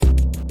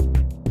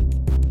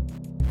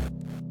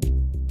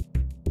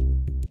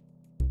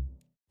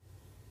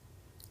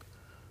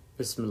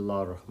Bismillah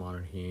ar-Rahman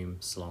ar-Rahim.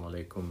 Assalamu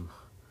alaikum,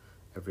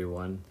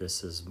 everyone.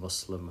 This is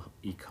Muslim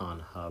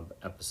Econ Hub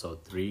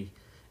episode 3.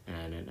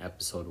 And in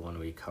episode 1,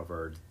 we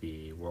covered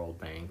the World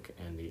Bank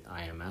and the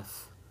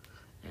IMF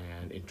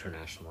and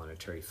International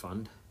Monetary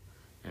Fund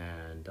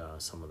and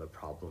some of the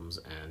problems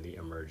and the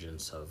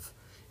emergence of,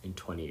 in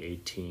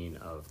 2018,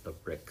 of the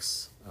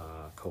BRICS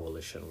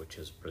coalition, which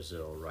is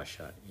Brazil,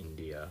 Russia,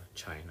 India,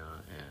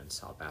 China, and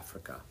South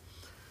Africa.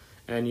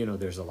 And,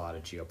 there's a lot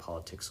of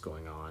geopolitics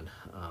going on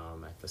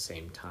at the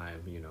same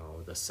time.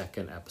 The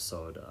second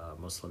episode,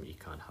 Muslim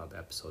Econ Hub,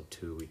 episode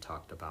 2, we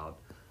talked about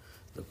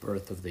the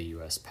birth of the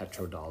U.S.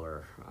 Petro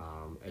Dollar.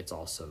 It's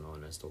also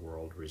known as the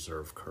world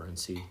reserve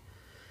currency.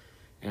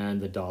 And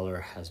the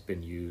dollar has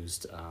been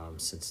used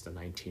since the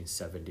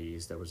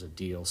 1970s. There was a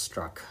deal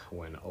struck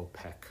when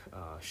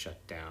OPEC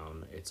shut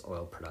down its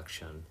oil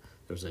production.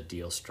 There was a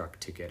deal struck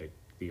to get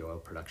the oil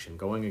production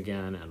going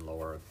again and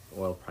lower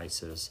oil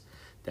prices.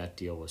 That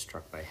deal was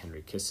struck by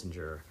Henry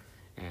Kissinger,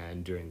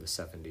 and during the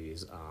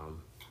 70s,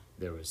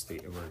 there was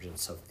the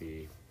emergence of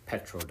the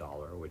Petro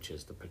Dollar, which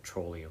is the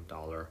petroleum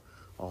dollar.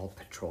 All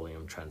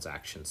petroleum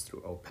transactions through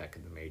OPEC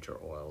and the major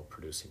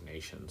oil-producing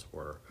nations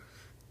were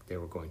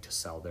going to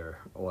sell their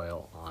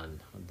oil on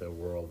the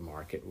world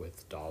market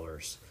with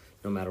dollars.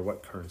 No matter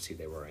what currency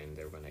they were in,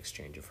 they were going to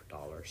exchange it for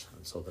dollars.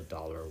 And so the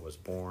dollar was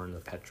born, the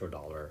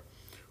petrodollar,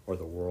 or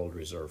the world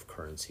reserve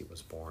currency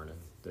was born, and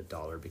the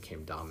dollar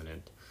became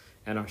dominant.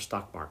 And our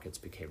stock markets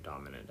became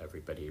dominant.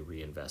 Everybody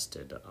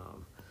reinvested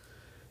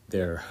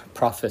their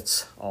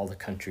profits. All the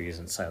countries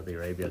in Saudi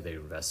Arabia, they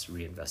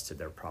reinvested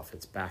their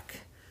profits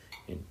back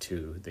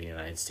into the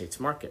United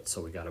States market.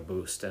 So we got a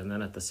boost. And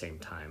then at the same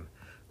time,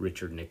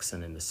 Richard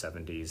Nixon in the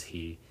 70s,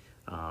 he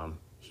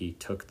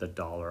took the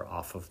dollar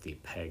off of the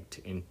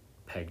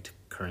pegged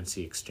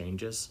currency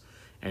exchanges,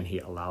 and he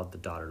allowed the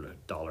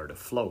dollar to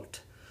float.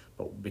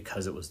 But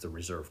because it was the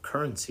reserve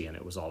currency and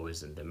it was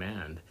always in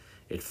demand,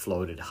 it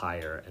floated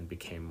higher and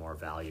became more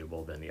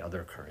valuable than the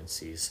other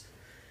currencies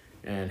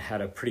and had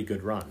a pretty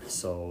good run.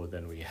 So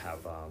then we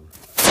have,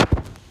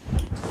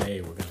 today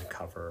we're going to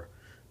cover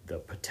the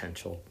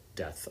potential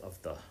death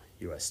of the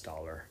US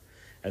dollar.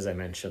 As I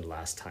mentioned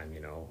last time,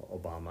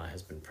 Obama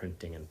has been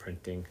printing and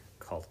printing,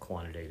 called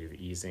quantitative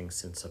easing,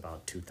 since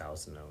about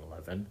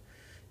 2011,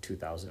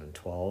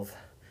 2012.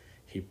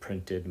 He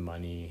printed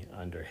money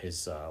under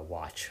his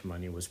watch.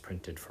 Money was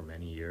printed for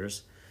many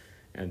years.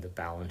 And the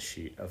balance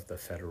sheet of the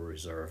Federal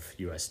Reserve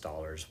US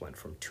dollars went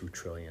from 2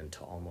 trillion to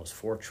almost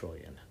 4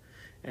 trillion.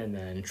 And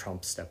then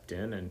Trump stepped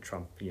in, and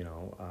Trump,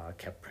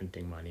 kept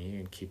printing money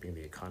and keeping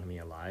the economy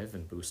alive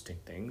and boosting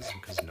things,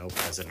 because no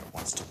president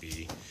wants to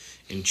be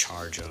in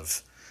charge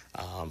of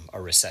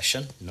a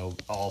recession.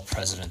 All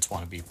presidents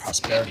want to be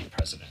prosperity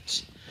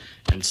presidents.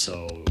 And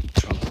so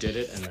Trump did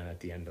it, and then at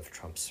the end of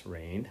Trump's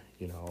reign,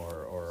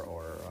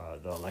 or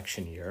the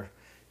election year,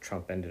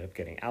 Trump ended up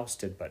getting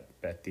ousted, but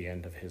at the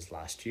end of his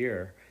last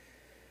year,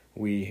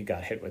 we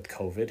got hit with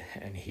COVID,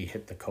 and he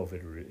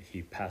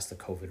passed the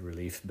COVID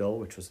relief bill,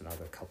 which was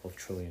another couple of $1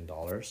 trillion.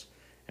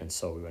 And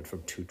so we went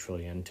from 2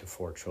 trillion to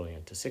 4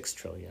 trillion to 6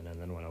 trillion. And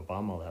then when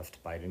Obama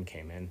left, Biden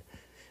came in,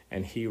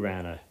 and he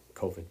ran a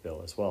COVID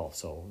bill as well.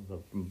 So the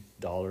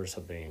dollars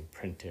have been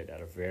printed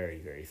at a very,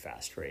 very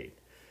fast rate.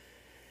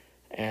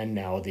 And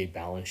now the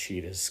balance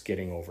sheet is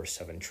getting over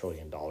 $7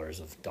 trillion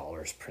of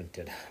dollars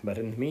printed. But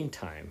in the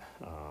meantime,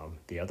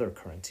 the other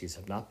currencies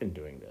have not been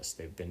doing this.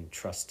 They've been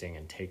trusting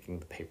and taking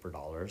the paper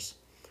dollars,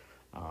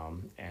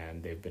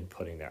 and they've been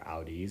putting their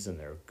Audis and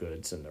their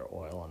goods and their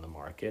oil on the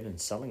market and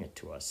selling it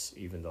to us,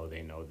 even though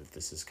they know that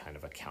this is kind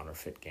of a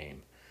counterfeit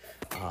game.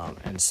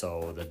 And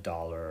so the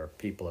dollar,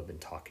 people have been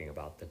talking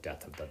about the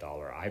death of the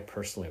dollar. I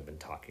personally have been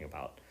talking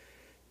about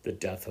the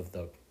death of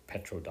the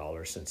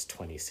petrodollar since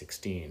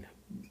 2016.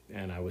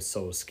 And I was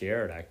so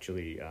scared, I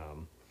actually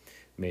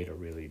made a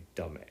really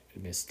dumb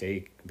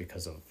mistake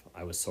because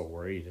I was so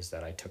worried, is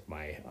that I took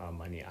my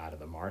money out of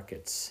the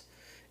markets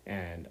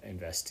and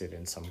invested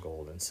in some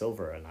gold and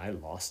silver, and I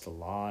lost a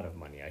lot of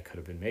money. I could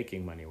have been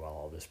making money while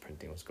all this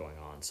printing was going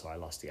on, so I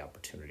lost the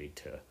opportunity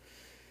to,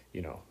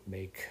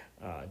 make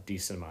a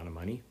decent amount of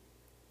money.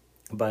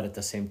 But at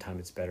the same time,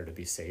 it's better to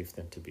be safe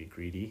than to be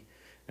greedy.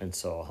 And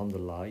so,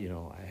 alhamdulillah,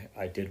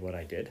 I did what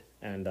I did.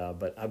 And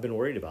but I've been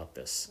worried about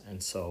this.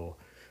 And so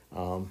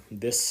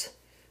this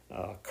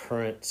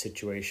current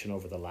situation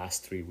over the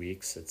last 3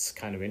 weeks, it's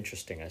kind of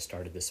interesting. I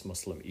started this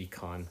Muslim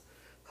Econ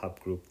Hub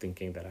group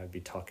thinking that I'd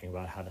be talking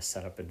about how to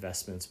set up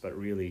investments. But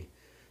really,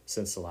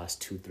 since the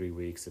last 2-3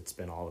 weeks, it's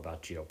been all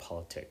about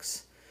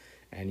geopolitics.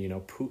 And,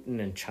 Putin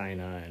and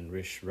China and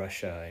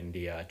Russia,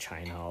 India,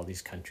 China, all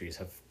these countries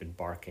have been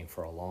barking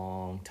for a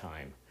long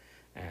time.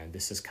 And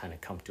this has kind of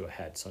come to a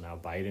head. So now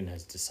Biden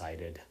has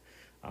decided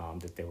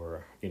that they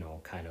were,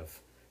 kind of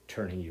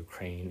turning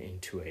Ukraine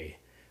into a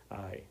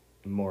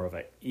more of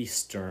a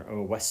Eastern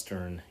or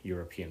Western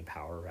European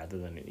power rather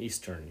than an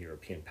Eastern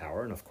European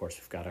power. And of course,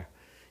 we've got to,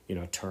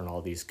 turn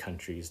all these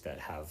countries that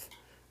have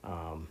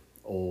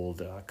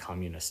old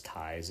communist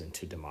ties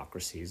into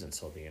democracies. And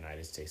so the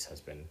United States has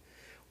been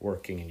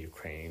working in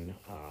Ukraine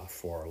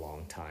for a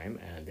long time,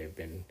 and they've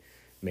been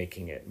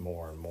making it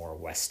more and more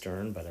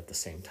Western, but at the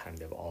same time,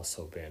 they've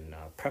also been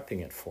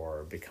prepping it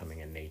for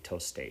becoming a NATO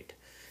state.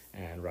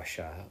 And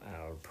Russia,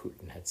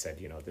 Putin had said,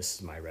 this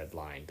is my red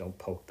line. Don't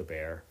poke the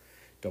bear.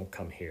 Don't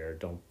come here.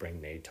 Don't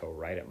bring NATO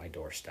right at my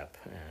doorstep.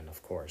 And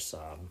of course,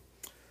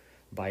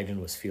 Biden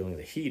was feeling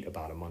the heat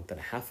about a month and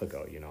a half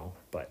ago,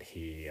 but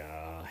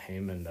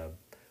him and the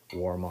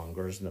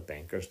warmongers and the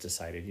bankers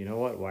decided,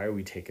 what, why are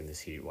we taking this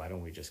heat? Why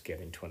don't we just get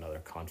into another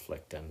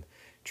conflict and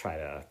try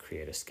to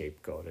create a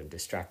scapegoat and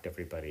distract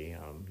everybody?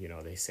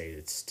 They say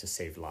it's to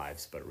save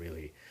lives, but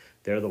really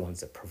they're the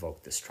ones that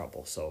provoked this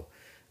trouble. So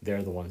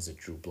they're the ones that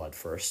drew blood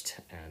first,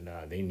 and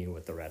they knew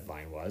what the red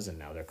line was, and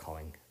now they're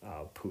calling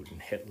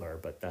Putin Hitler,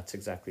 but that's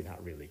exactly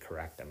not really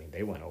correct. I mean,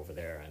 they went over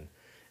there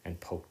and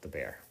poked the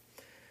bear.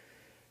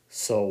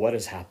 So what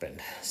has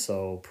happened?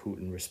 So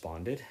Putin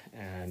responded,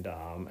 and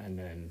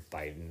then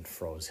Biden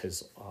froze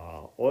his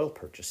oil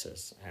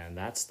purchases, and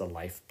that's the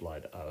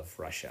lifeblood of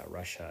Russia.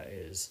 Russia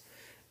is,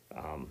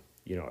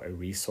 a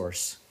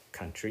resource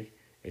country.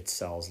 It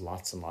sells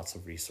lots and lots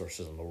of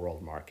resources in the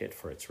world market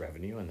for its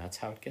revenue, and that's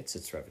how it gets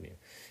its revenue.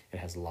 It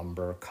has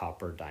lumber,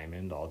 copper,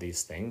 diamond, all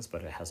these things,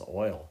 but it has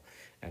oil.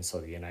 And so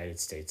the United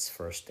States,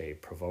 first they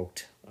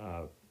provoked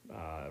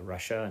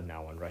Russia, and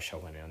now when Russia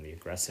went on the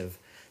aggressive,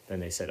 then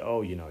they said,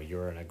 oh,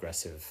 you're an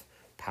aggressive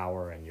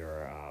power, and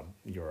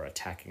you're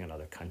attacking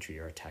another country,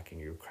 you're attacking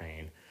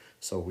Ukraine,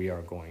 so we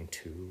are going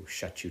to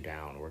shut you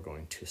down. We're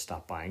going to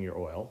stop buying your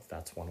oil.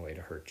 That's one way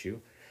to hurt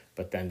you.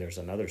 But then there's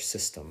another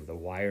system, the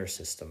wire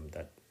system,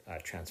 that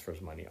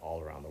transfers money all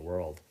around the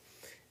world.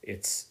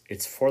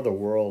 It's for the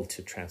world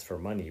to transfer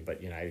money, but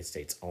the United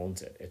States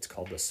owns it. It's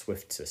called the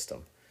SWIFT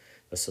system,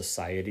 the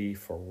Society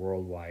for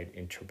Worldwide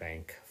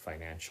Interbank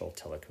Financial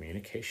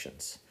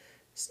Telecommunications,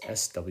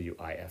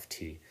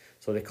 SWIFT.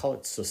 So they call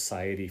it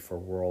Society for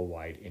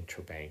Worldwide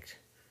Interbank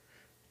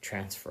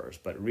Transfers,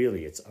 but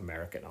really it's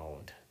American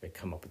owned. They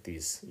come up with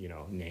these,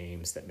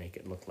 names that make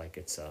it look like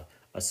it's a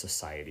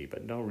society,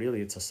 but no,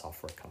 really it's a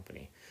software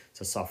company.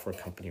 It's a software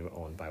company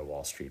owned by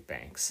Wall Street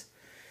banks.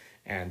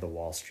 And the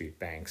Wall Street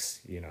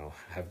banks,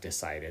 have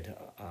decided,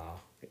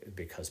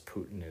 because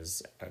Putin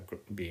is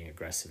being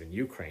aggressive in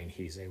Ukraine,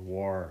 he's a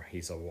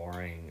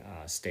warring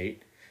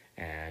state,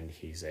 and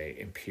he's a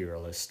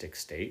imperialistic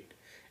state.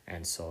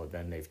 And so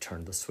then they've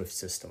turned the SWIFT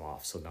system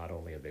off. So not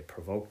only have they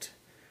provoked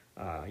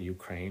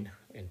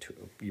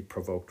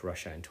provoked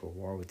Russia into a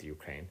war with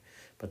Ukraine,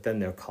 but then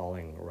they're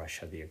calling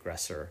Russia the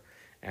aggressor,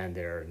 and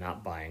they're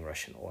not buying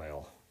Russian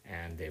oil,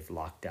 and they've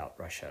locked out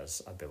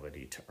Russia's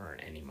ability to earn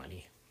any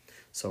money.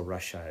 So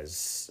Russia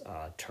has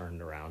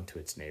turned around to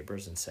its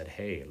neighbors and said,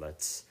 hey,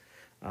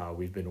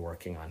 we've been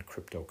working on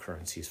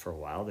cryptocurrencies for a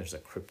while. There's a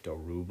crypto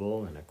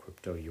ruble and a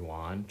crypto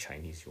yuan,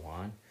 Chinese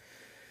yuan.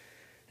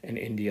 And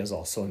India is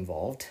also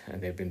involved,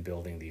 and they've been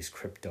building these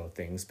crypto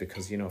things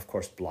because, of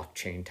course,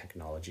 blockchain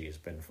technology has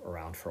been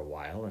around for a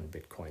while, and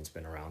Bitcoin's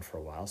been around for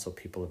a while. So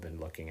people have been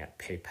looking at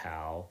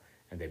PayPal,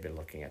 and they've been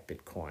looking at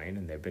Bitcoin,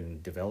 and they've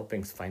been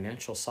developing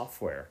financial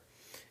software.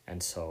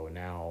 And so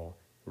now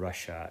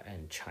Russia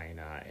and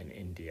China and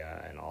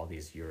India and all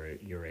these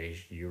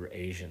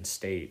Eurasian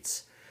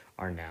states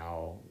are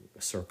now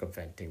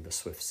circumventing the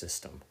SWIFT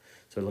system.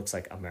 So it looks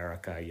like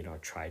America,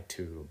 tried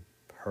to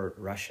hurt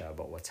Russia,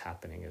 but what's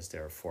happening is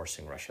they're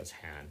forcing Russia's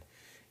hand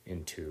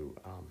into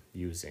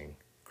using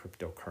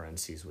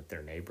cryptocurrencies with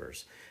their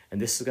neighbors. And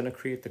this is going to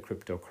create the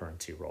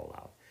cryptocurrency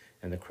rollout.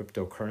 And the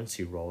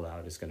cryptocurrency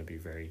rollout is going to be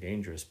very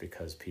dangerous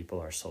because people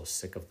are so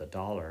sick of the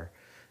dollar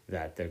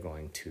that they're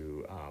going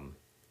to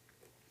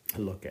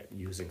look at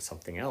using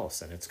something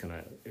else, and it's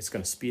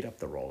gonna speed up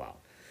the rollout.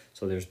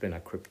 So there's been a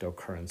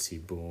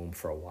cryptocurrency boom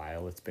for a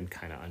while. It's been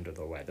kind of under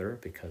the weather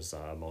because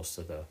most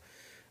of the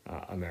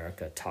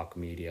America talk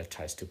media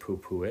tries to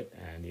poo-poo it,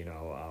 and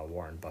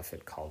Warren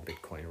Buffett called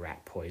Bitcoin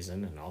rat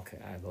poison and all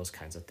those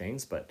kinds of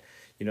things. But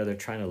they're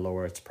trying to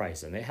lower its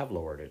price, and they have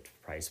lowered its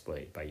price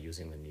by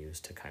using the news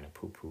to kind of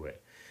poo-poo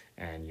it,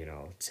 and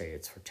say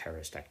it's for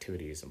terrorist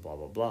activities and blah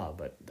blah blah.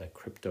 But the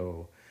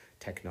crypto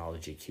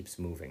technology keeps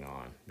moving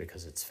on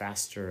because it's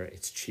faster,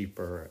 it's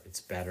cheaper,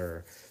 it's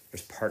better.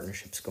 There's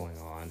partnerships going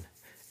on,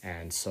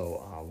 and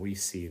so we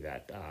see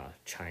that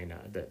China,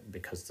 that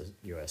because the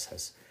U.S.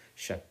 has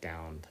shut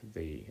down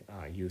the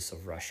use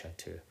of Russia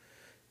to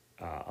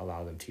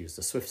allow them to use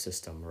the SWIFT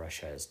system,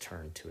 Russia has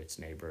turned to its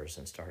neighbors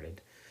and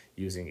started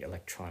using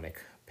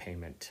electronic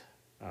payment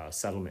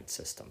settlement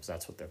systems.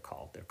 That's what they're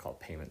called. They're called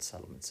payment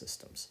settlement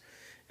systems.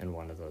 And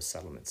one of those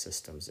settlement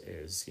systems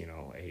is,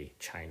 a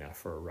China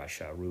for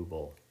Russia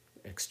ruble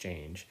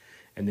exchange.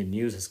 And the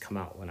news has come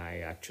out when I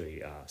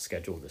actually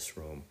scheduled this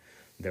room.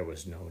 There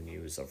was no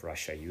news of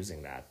Russia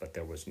using that, but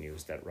there was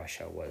news that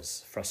Russia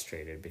was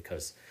frustrated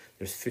because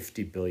there's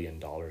 $50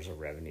 billion of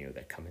revenue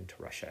that come into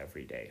Russia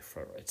every day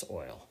for its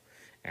oil.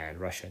 And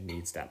Russia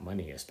needs that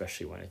money,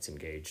 especially when it's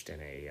engaged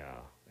in a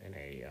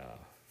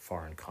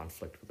foreign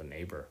conflict with a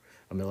neighbor,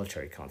 a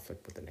military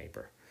conflict with a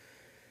neighbor.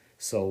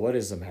 So what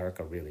is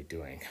America really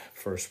doing?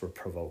 First, we're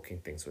provoking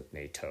things with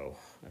NATO,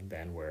 and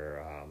then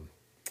we're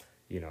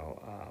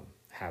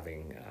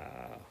having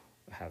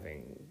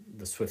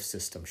the SWIFT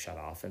system shut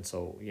off. And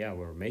so, yeah,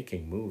 we're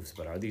making moves,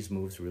 but are these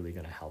moves really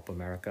going to help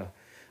America?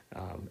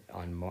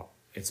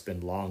 It's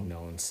been long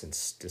known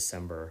since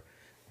December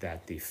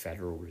that the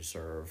Federal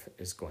Reserve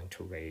is going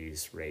to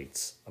raise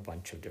rates a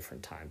bunch of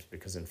different times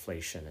because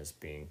inflation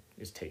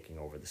is taking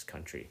over this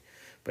country.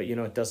 But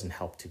it doesn't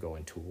help to go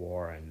into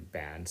war and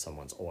ban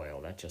someone's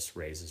oil. That just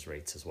raises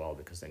rates as well,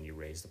 because then you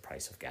raise the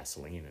price of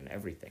gasoline and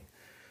everything.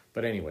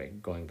 But anyway,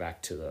 going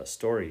back to the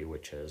story,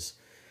 which is,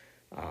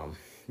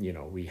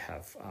 we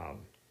have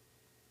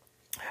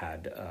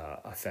had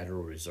a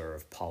Federal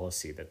Reserve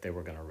policy that they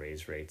were going to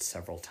raise rates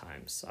several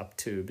times, up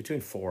to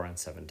between 4 and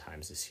 7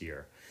 times this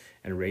year.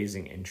 And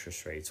raising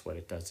interest rates, what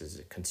it does is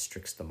it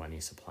constricts the money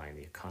supply in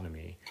the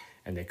economy,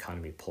 and the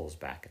economy pulls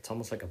back. It's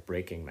almost like a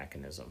braking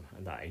mechanism.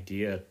 And the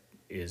idea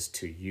is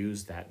to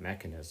use that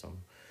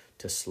mechanism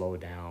to slow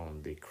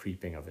down the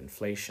creeping of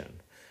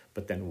inflation.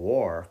 But then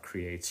war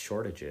creates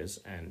shortages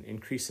and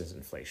increases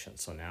inflation.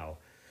 So now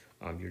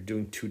you're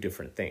doing two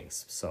different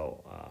things.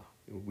 So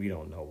we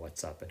don't know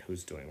what's up and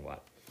who's doing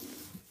what.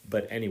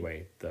 But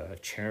anyway, the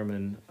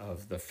chairman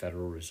of the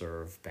Federal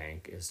Reserve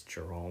Bank is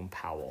Jerome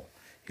Powell.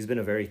 He's been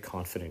a very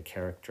confident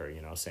character,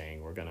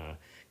 saying we're going to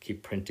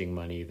keep printing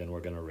money, then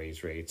we're going to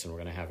raise rates, and we're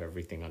going to have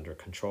everything under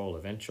control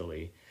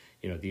eventually.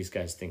 These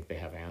guys think they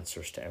have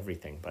answers to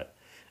everything. But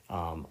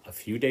a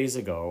few days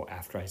ago,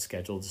 after I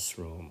scheduled this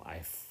room,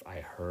 I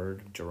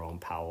heard Jerome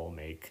Powell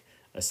make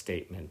a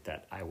statement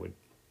that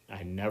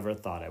I never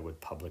thought I would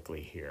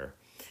publicly hear,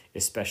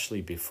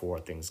 especially before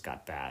things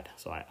got bad.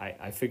 So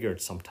I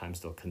figured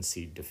sometimes they'll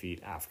concede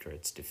defeat after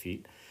it's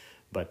defeat,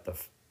 but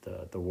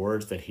the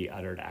words that he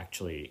uttered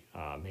actually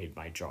made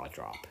my jaw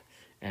drop.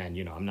 And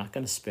I'm not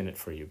going to spin it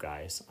for you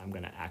guys. I'm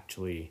going to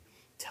actually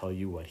tell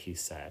you what he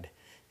said.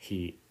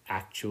 He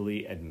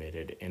actually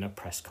admitted in a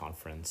press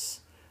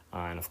conference,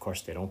 and of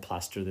course they don't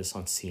plaster this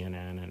on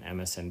CNN and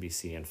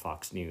MSNBC and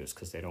Fox News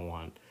because they don't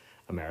want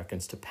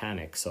Americans to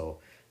panic. So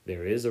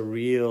there is a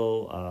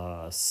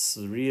real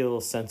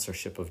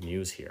censorship of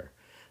news here,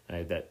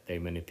 that they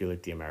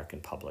manipulate the American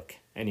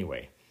public.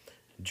 Anyway,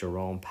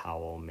 Jerome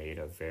Powell made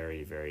a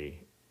very,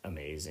 very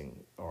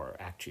amazing, or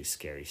actually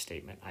scary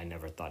statement. I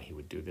never thought he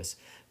would do this,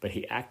 but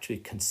he actually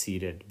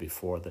conceded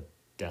before the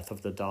death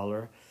of the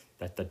dollar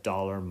that the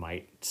dollar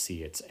might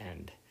see its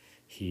end.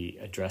 He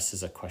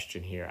addresses a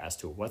question here as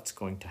to what's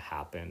going to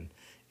happen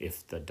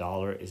if the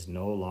dollar is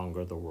no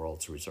longer the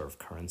world's reserve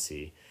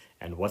currency,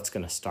 and what's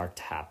going to start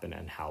to happen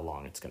and how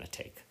long it's going to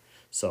take.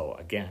 So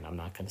again, I'm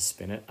not going to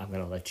spin it. I'm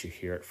going to let you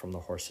hear it from the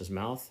horse's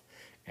mouth.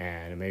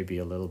 And it may be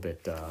a little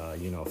bit,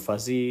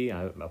 fuzzy.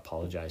 I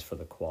apologize for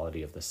the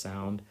quality of the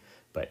sound,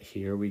 but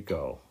here we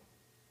go.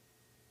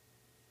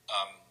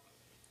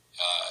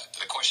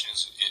 The question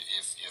is,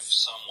 if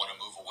some want to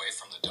move away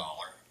from the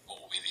dollar, what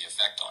will be the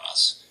effect on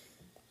us?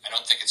 I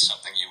don't think it's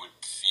something you would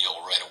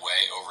feel right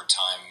away. Over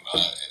time,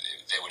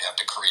 they would have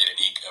to create an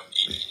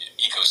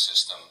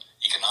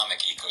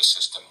economic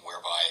ecosystem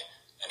whereby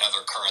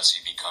another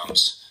currency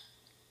becomes,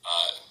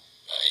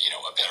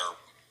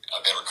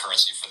 a better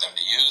currency for them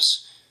to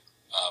use.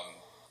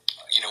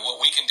 What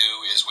we can do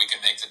is we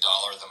can make the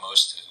dollar the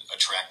most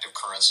attractive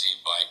currency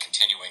by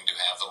continuing to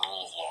have the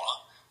rule of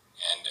law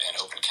and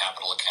open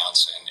capital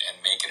accounts and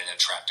make it an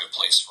attractive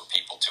place for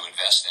people to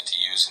invest and to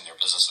use in their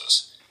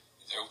businesses.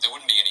 There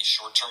wouldn't be any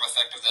short-term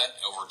effect of that.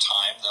 Over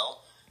time,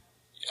 though,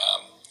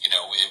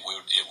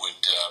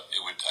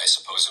 I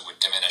suppose it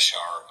would diminish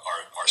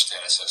our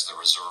status as the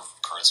reserve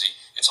currency.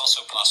 It's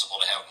also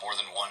possible to have more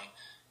than one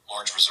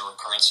large reserve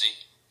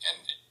currency.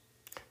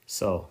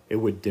 So it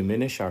would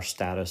diminish our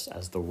status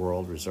as the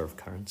world reserve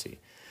currency.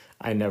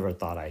 I never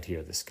thought I'd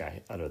hear this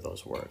guy utter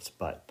those words,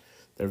 but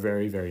they're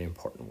very, very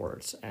important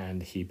words.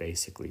 And he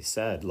basically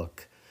said,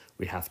 look,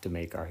 we have to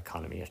make our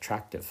economy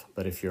attractive.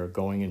 But if you're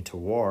going into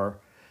war,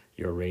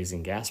 you're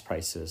raising gas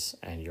prices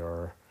and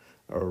you're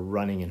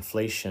running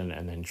inflation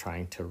and then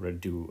trying to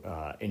do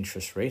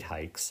interest rate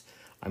hikes,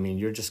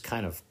 you're just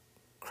kind of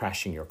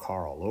crashing your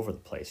car all over the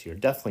place. You're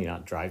definitely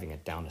not driving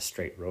it down a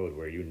straight road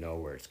where you know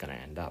where it's going to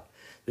end up.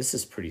 This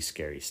is pretty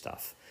scary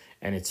stuff.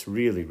 And it's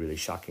really, really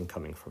shocking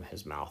coming from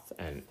his mouth.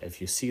 And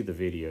if you see the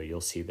video, you'll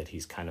see that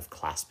he's kind of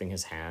clasping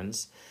his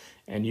hands.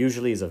 And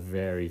usually he's a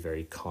very,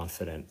 very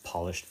confident,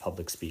 polished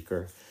public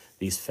speaker.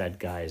 These Fed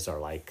guys are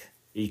like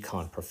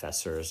econ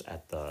professors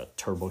at the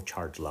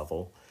turbocharged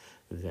level.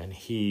 Then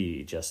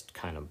he just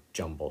kind of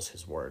jumbles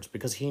his words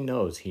because he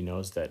knows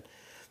that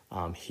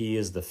he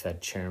is the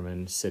Fed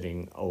chairman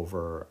sitting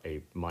over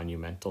a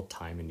monumental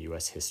time in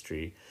U.S.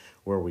 history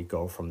where we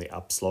go from the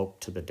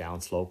upslope to the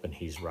downslope, and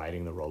he's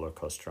riding the roller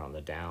coaster on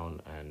the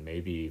down and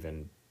maybe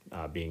even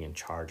being in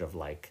charge of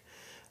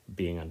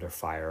being under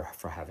fire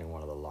for having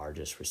one of the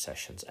largest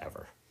recessions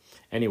ever.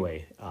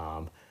 Anyway,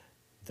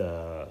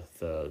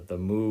 the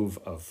move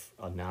of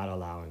not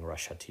allowing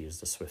Russia to use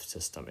the SWIFT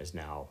system is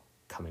now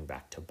coming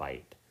back to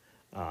bite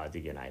the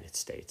United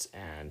States.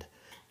 And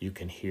you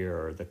can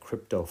hear the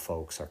crypto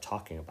folks are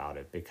talking about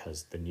it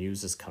because the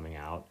news is coming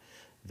out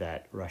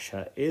that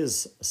Russia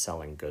is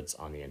selling goods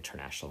on the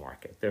international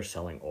market. They're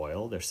selling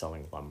oil, they're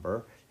selling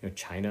lumber.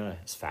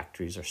 China's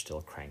factories are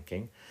still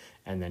cranking.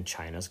 And then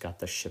China's got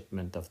the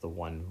shipment of the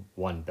one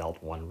belt,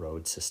 one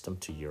road system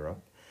to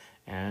Europe.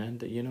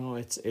 And,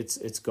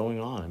 it's going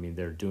on. I mean,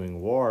 they're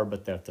doing war,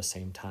 but at the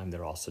same time,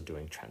 they're also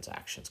doing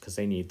transactions because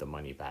they need the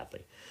money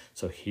badly.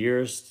 So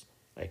here's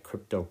a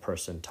crypto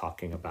person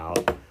talking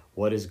about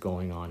what is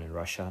going on in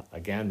Russia.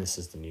 Again, this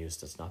is the news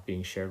that's not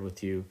being shared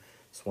with you.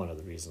 It's one of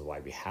the reasons why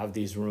we have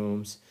these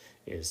rooms,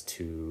 is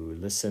to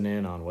listen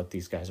in on what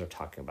these guys are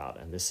talking about.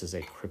 And this is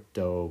a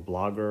crypto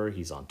blogger.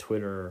 He's on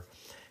Twitter.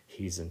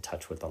 He's in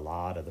touch with a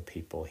lot of the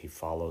people. He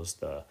follows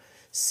the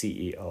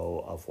CEO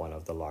of one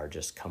of the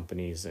largest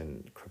companies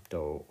in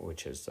crypto,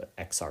 which is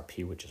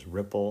XRP, which is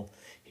Ripple.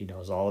 He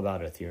knows all about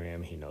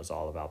Ethereum. He knows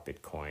all about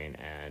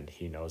Bitcoin, and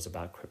he knows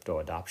about crypto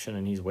adoption,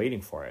 and he's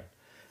waiting for it.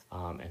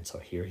 And so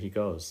here he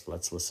goes.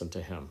 Let's listen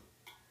to him.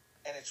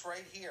 And it's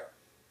right here.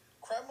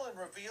 Kremlin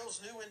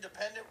reveals new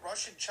independent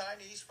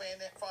Russian-Chinese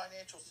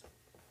financial system.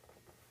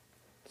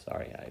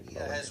 Sorry,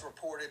 has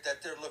reported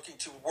that they're looking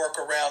to work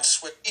around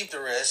SWIFT.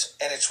 There is,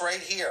 and it's right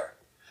here.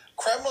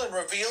 Kremlin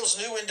reveals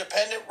new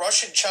independent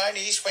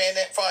Russian-Chinese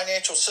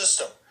financial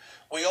system.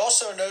 We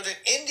also know that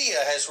India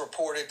has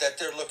reported that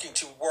they're looking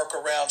to work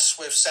around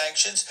SWIFT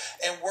sanctions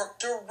and work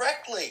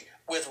directly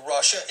with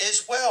Russia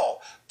as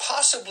well,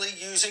 possibly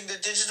using the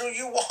digital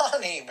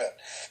yuan even.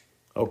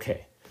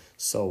 Okay.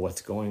 So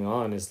what's going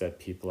on is that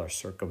people are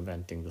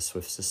circumventing the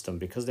SWIFT system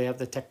because they have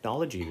the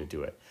technology to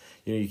do it.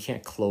 You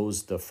can't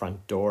close the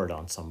front door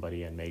on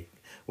somebody and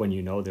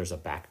when there's a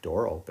back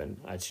door open.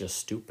 It's just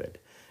stupid.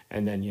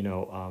 And then,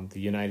 the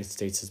United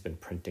States has been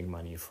printing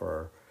money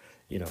for,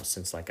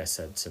 since, like I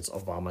said, since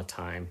Obama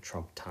time,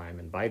 Trump time,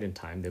 and Biden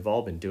time. They've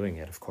all been doing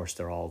it. Of course,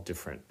 they're all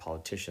different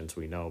politicians,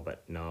 we know,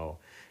 but no,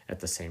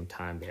 at the same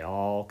time, they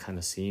all kind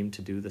of seem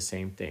to do the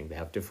same thing. They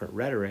have different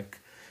rhetoric,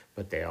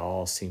 but they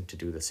all seem to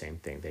do the same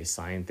thing. They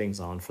sign things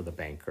on for the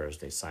bankers,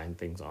 they sign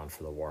things on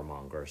for the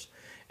warmongers,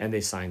 and they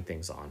sign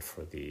things on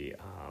for the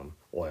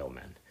oil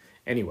men.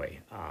 Anyway,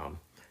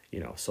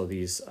 so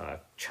these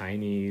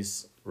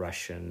Chinese,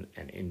 Russian,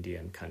 and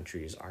Indian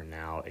countries are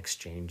now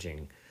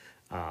exchanging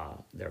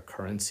their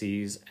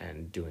currencies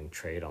and doing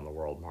trade on the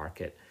world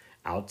market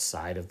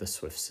outside of the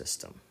SWIFT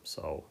system.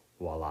 So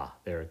voila,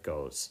 there it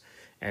goes.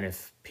 And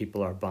if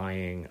people are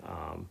buying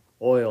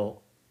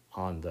oil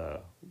on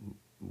the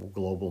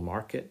global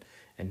market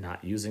and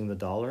not using the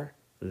dollar,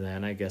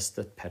 then I guess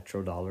the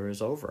Petro Dollar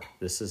is over.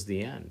 This is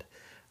the end.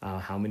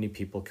 How many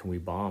people can we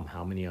bomb?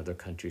 How many other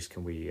countries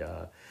can we,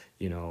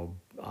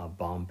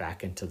 bomb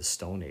back into the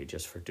Stone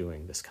Ages for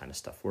doing this kind of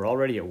stuff? We're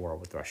already at war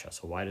with Russia,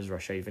 so why does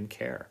Russia even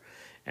care?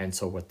 And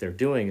so what they're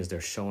doing is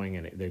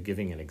they're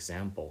giving an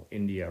example.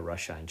 India,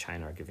 Russia, and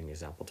China are giving an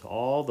example to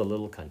all the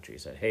little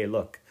countries that, hey,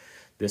 look,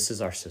 this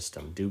is our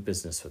system. Do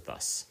business with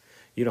us.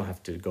 You don't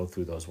have to go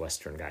through those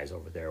Western guys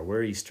over there.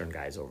 We're Eastern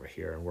guys over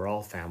here, and we're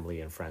all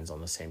family and friends on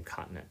the same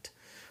continent.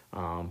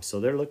 So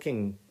they're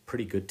looking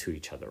pretty good to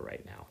each other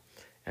right now.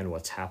 And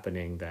what's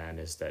happening then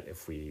is that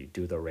if we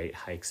do the rate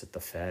hikes at the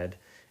Fed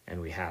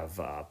and we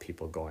have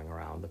people going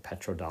around the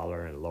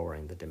petrodollar and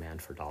lowering the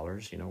demand for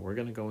dollars, we're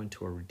going to go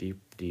into a deep,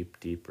 deep,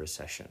 deep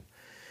recession.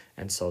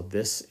 And so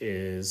this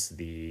is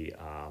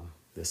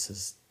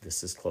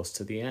this is close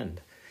to the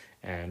end.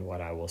 And what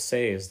I will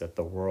say is that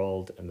the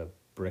world and the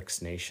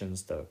BRICS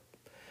nations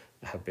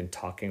have been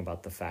talking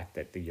about the fact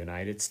that the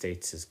United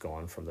States has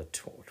gone from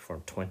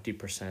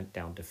 20%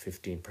 down to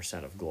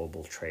 15% of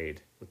global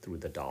trade through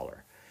the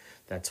dollar.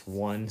 That's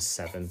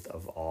 1/7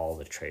 of all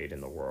the trade in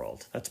the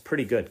world. That's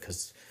pretty good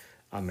because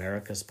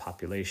America's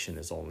population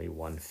is only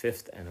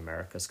 1/5 and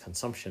America's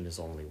consumption is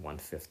only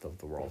 1/5 of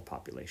the world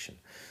population.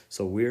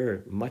 So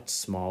we're much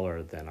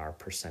smaller than our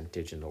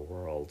percentage in the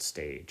world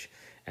stage.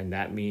 And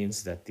that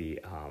means that the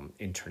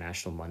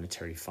International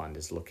Monetary Fund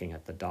is looking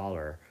at the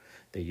dollar.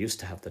 They used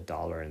to have the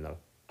dollar in the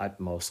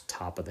utmost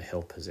top of the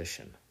hill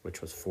position,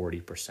 which was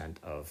 40%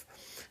 of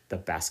the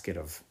basket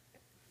of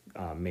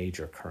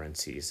major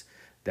currencies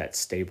that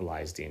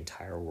stabilized the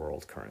entire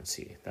world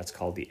currency. That's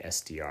called the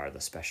SDR, the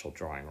special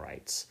drawing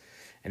rights.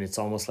 And it's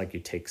almost like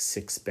you take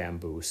 6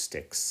 bamboo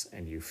sticks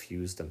and you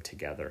fuse them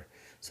together.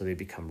 So they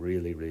become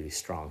really, really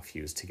strong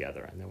fused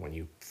together. And then when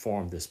you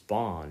form this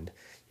bond,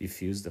 you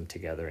fuse them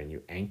together and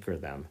you anchor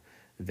them,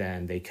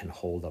 then they can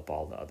hold up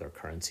all the other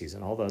currencies.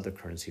 And all the other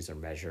currencies are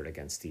measured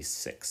against these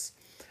 6.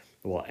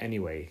 Well,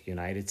 anyway,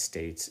 United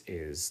States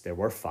there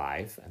were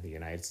 5, and the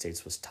United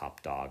States was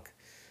top dog.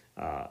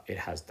 It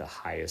has the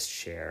highest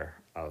share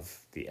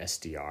of the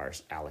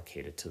SDRs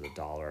allocated to the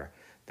dollar.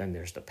 Then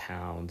there's the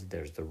pound,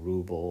 there's the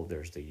ruble,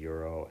 there's the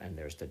euro, and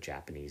there's the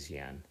Japanese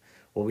yen.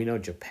 Well, we know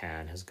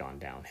Japan has gone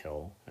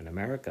downhill, and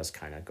America's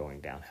kind of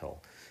going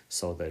downhill.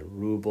 So the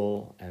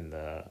ruble and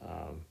the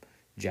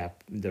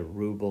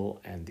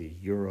ruble and the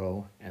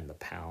euro and the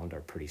pound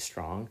are pretty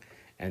strong.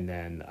 And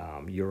then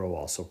euro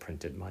also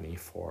printed money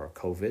for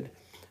COVID,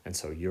 and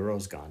so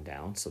euro's gone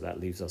down. So that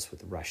leaves us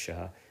with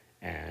Russia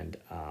and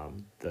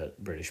the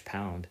British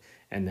pound.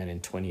 And then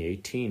in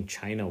 2018,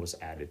 China was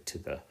added to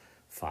the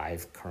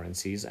 5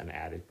 currencies and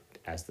added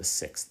as the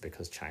 6th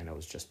because China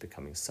was just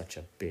becoming such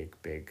a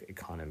big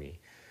economy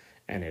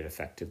and it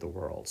affected the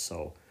world.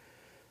 So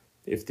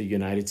if the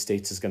United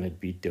States is going to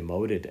be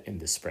demoted in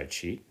the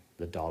spreadsheet,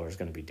 the dollar is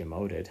going to be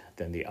demoted,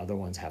 then the other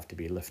ones have to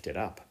be lifted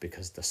up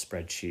because the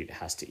spreadsheet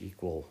has to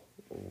equal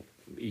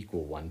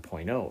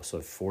 1.0. So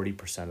if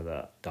 40% of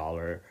the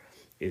dollar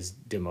is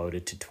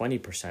demoted to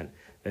 20%,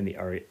 then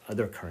the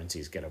other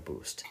currencies get a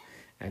boost.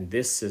 And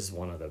this is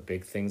one of the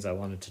big things I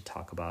wanted to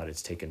talk about.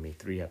 It's taken me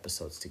 3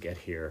 episodes to get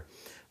here.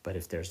 But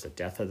if there's the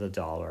death of the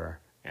dollar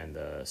and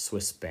the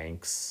Swiss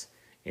banks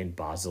in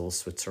Basel,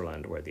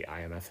 Switzerland, where the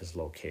IMF is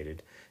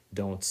located,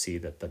 don't see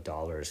that the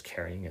dollar is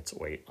carrying its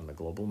weight on the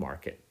global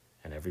market,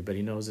 and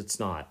everybody knows it's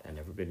not, and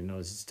everybody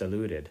knows it's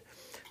diluted,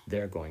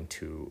 they're going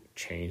to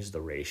change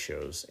the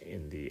ratios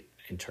in the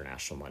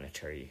International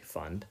Monetary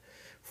Fund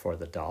for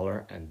the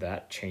dollar, and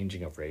that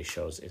changing of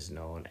ratios is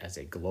known as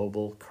a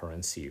global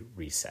currency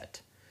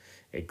reset.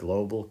 A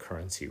global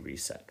currency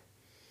reset.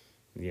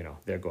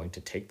 They're going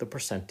to take the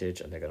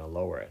percentage and they're going to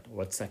lower it.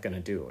 What's that going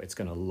to do? It's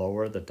going to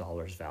lower the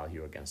dollar's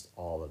value against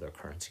all other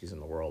currencies in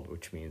the world,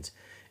 which means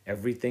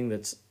everything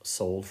that's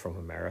sold from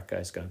America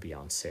is going to be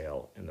on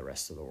sale in the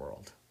rest of the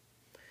world.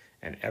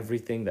 And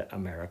everything that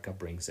America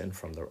brings in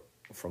from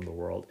the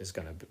world is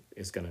going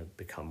to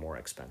become more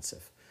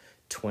expensive.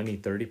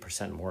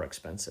 20-30% more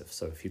expensive.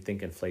 So if you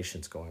think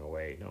inflation's going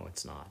away, no,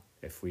 it's not.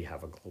 If we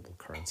have a global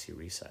currency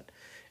reset.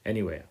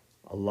 Anyway,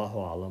 Allahu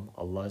Alam,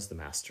 Allah is the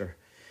master.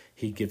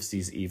 He gives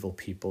these evil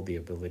people the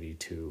ability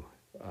to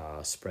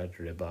spread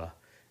riba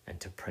and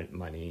to print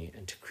money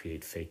and to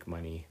create fake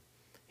money.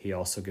 He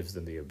also gives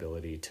them the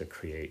ability to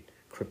create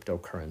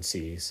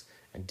cryptocurrencies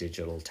and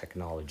digital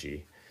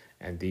technology.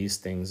 And these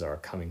things are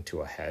coming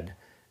to a head.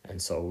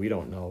 And so we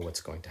don't know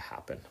what's going to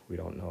happen. We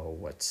don't know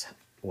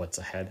what's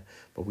ahead.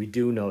 But we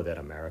do know that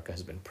America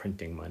has been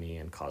printing money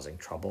and causing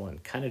trouble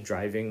and kind of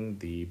driving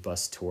the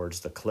bus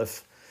towards the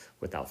cliff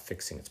without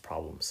fixing its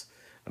problems.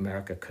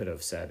 America could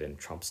have said in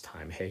Trump's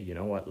time, hey, you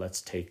know what,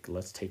 let's take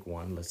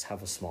one, let's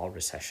have a small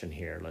recession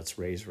here, let's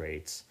raise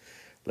rates,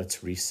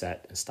 let's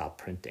reset and stop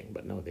printing.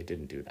 But no, they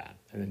didn't do that.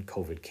 And then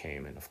COVID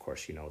came, and of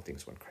course,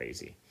 things went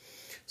crazy.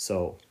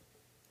 So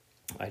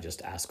I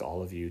just ask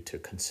all of you to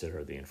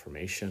consider the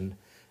information.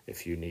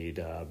 If you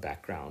need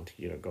background,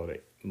 go to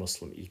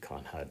Muslim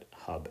Econ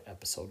Hub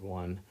episode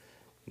 1,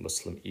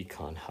 Muslim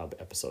Econ Hub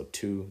episode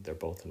 2. They're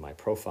both in my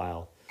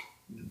profile.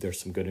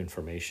 There's some good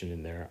information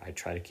in there. I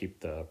try to keep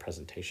the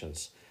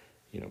presentations,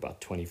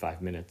 about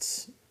 25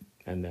 minutes.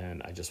 And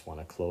then I just want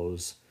to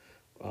close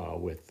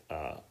with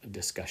a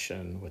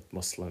discussion with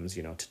Muslims,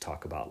 to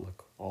talk about,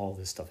 look, all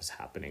this stuff is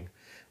happening.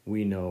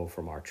 We know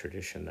from our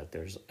tradition that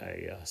there's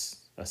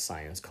a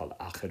science called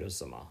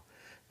Akhir-uz-Zaman,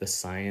 the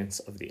science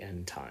of the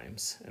end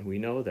times. And we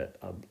know that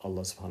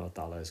Allah subhanahu wa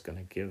ta'ala is going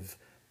to give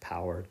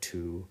power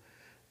to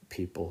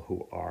people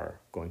who are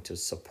going to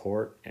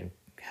support and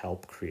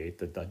help create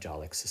the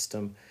Dajjalic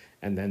system.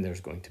 And then there's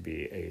going to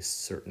be a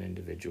certain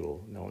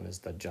individual known as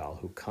Dajjal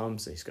who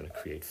comes, and he's going to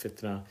create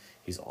fitna.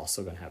 He's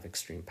also going to have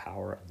extreme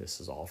power. This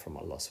is all from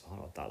Allah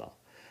subhanahu wa ta'ala.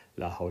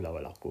 La hawla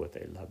wa la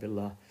quwwata illa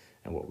billah.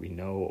 And what we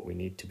know, what we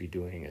need to be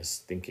doing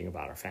is thinking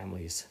about our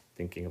families,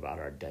 thinking about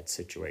our debt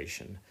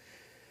situation,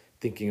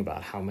 thinking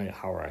about how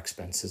our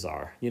expenses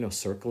are,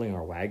 circling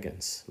our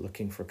wagons,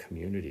 looking for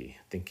community,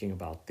 thinking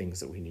about things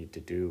that we need to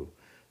do,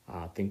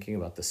 thinking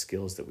about the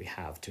skills that we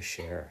have to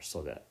share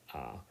so that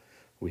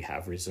we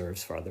have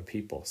reserves for other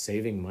people,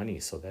 saving money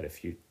so that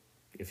if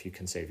you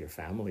can save your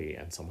family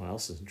and someone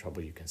else is in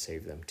trouble, you can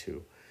save them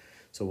too.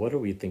 So what are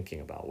we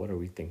thinking about? What are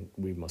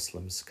we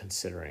Muslims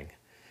considering?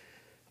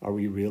 Are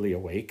we really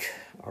awake?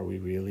 Are we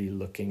really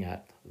looking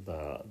at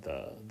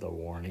the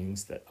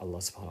warnings that Allah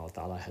subhanahu wa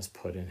ta'ala has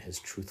put in his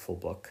truthful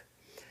book?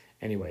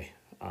 Anyway,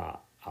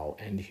 I'll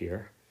end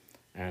here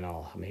and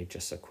I'll make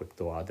just a quick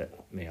dua that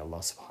may Allah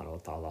subhanahu wa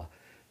ta'ala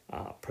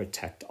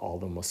protect all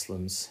the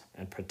Muslims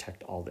and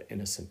protect all the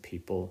innocent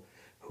people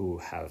who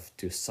have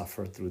to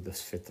suffer through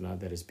this fitna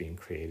that is being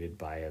created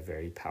by a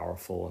very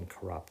powerful and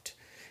corrupt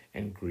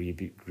and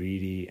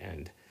greedy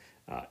and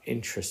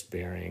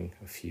interest-bearing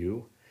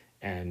few.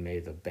 And may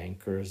the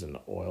bankers and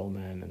the oil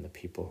men and the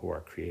people who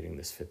are creating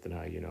this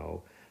fitna,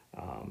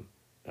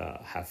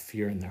 have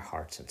fear in their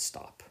hearts and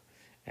stop.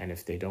 And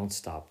if they don't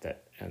stop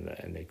that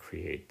and they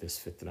create this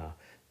fitna,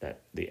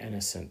 that the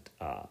innocent,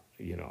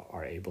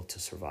 are able to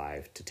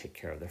survive, to take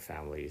care of their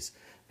families.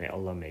 May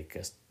Allah make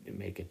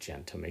it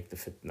gentle, make the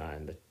fitna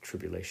and the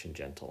tribulation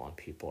gentle on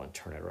people and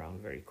turn it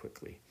around very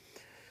quickly.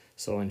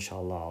 So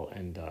inshallah, I'll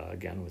end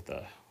again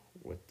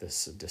with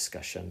this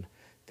discussion.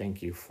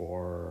 Thank you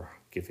for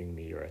giving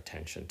me your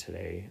attention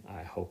today.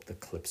 I hope the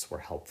clips were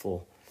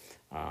helpful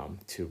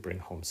to bring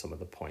home some of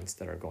the points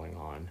that are going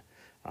on.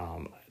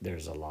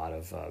 There's a lot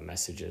of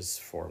messages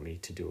for me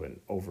to do an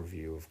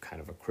overview of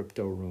kind of a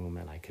crypto room,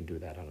 and I can do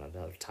that on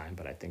another time,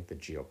 but I think the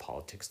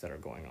geopolitics that are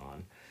going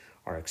on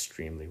are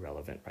extremely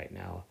relevant right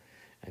now.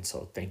 And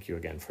so thank you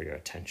again for your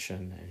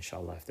attention.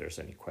 Inshallah, if there's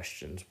any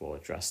questions, we'll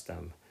address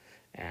them.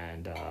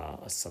 And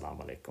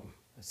assalamu alaikum.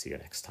 See you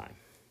next time.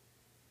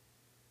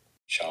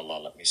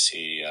 inshallah. Let me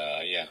see.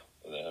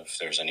 If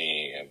there's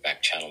any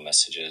back channel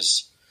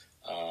messages,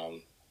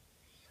 I'm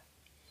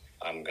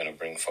going to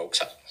bring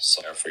folks up.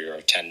 So for your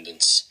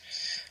attendance.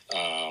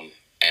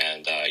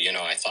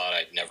 I thought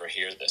I'd never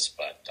hear this,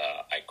 but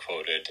I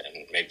quoted,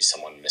 and maybe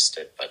someone missed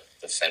it, but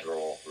the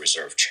Federal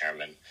Reserve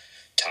Chairman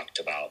talked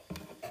about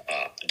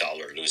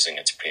dollar losing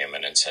its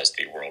preeminence as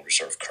the world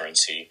reserve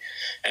currency.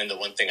 And the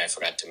one thing I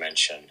forgot to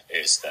mention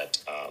is that,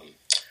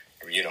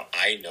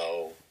 I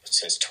know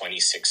since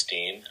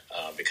 2016,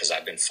 because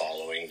I've been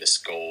following this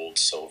gold,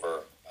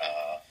 silver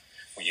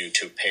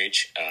YouTube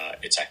page.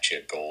 It's actually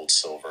a gold,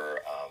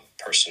 silver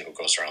person who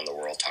goes around the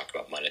world talking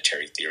about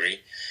monetary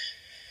theory.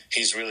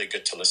 He's really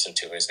good to listen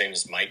to. His name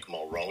is Mike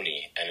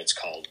Mulroney, and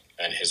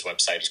his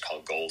website is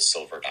called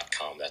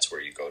goldsilver.com. That's where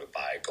you go to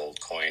buy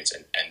gold coins.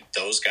 And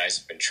those guys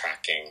have been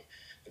tracking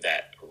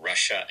that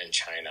Russia and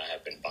China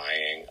have been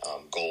buying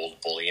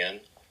gold bullion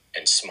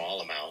in small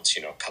amounts,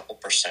 a couple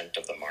percent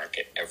of the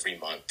market every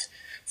month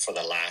for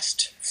the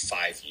last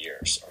 5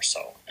 years or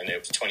so. And it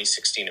was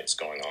 2016 it was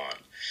going on.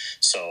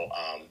 So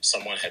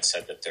someone had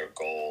said that their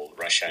goal,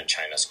 Russia and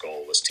China's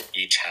goal, was to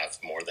each have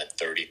more than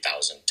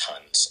 30,000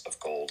 tons of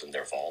gold in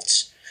their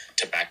vaults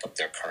to back up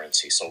their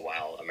currency. So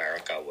while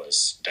America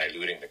was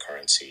diluting the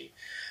currency,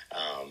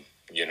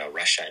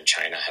 Russia and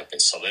China have been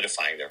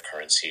solidifying their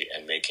currency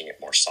and making it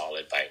more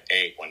solid by,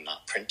 one,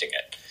 not printing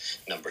it.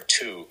 Number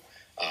two,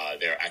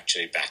 they're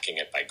actually backing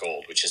it by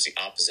gold, which is the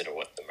opposite of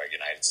what the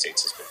United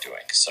States has been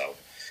doing. So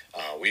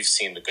we've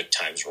seen the good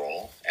times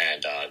roll,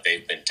 and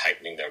they've been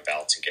tightening their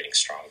belts and getting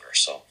stronger.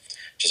 So,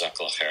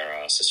 Jazakallah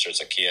khair. Sister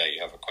Zakia,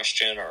 you have a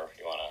question, or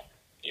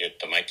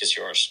the mic is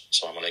yours.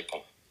 Assalamu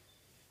alaikum.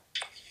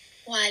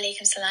 Wa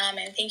alaikum salam,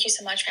 and thank you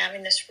so much for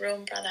having this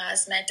room, Brother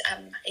Azmet.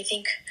 I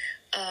think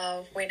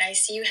when I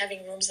see you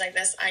having rooms like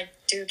this, I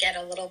do get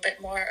a little bit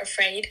more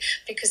afraid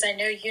because I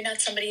know you're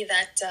not somebody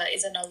that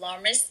is an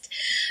alarmist.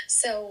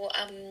 So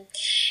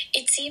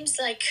it seems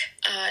like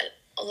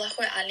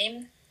Allahu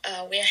Alim,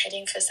 we are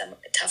heading for some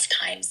tough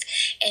times.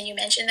 And you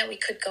mentioned that we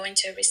could go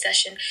into a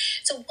recession.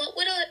 So what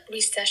would a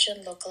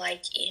recession look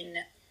like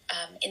in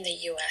the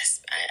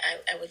U.S.?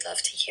 I would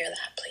love to hear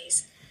that,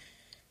 please.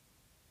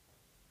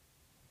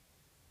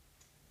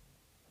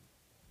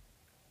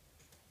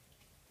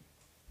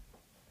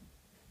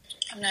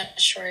 I'm not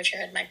sure if you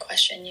heard my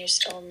question. You're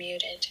still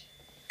muted,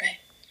 right?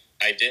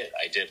 I did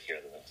hear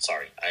them.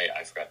 Sorry,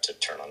 I forgot to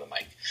turn on the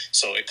mic.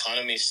 So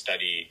economists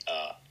study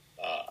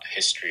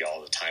history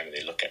all the time, and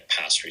they look at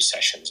past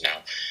recessions.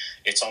 Now,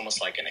 it's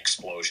almost like an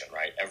explosion,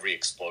 right? Every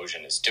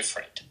explosion is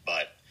different,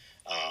 but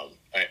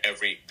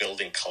every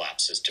building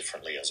collapses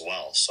differently as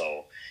well.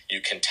 So you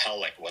can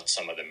tell what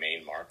some of the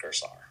main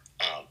markers are,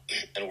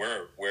 and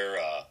we're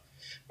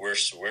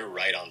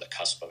right on the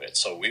cusp of it.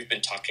 So we've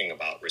been talking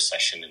about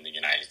recession in the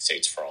United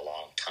States for a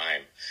long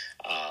time,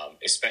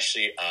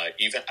 especially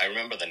even I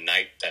remember the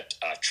night that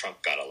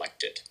Trump got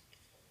elected.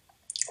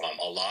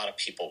 A lot of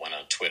people went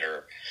on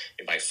Twitter,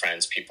 my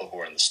friends, people who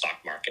were in the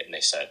stock market, and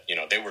they said,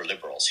 they were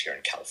liberals here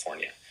in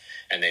California,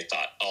 and they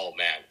thought, oh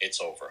man, it's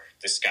over.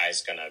 This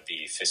guy's going to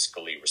be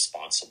fiscally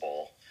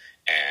responsible,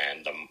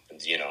 and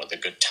the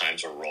good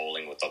times were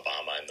rolling with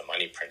Obama and the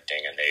money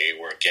printing, and they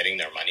were getting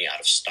their money out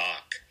of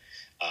stock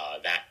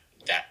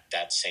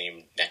that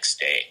same next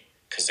day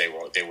because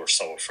they were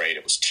so afraid.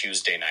 It was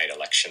Tuesday night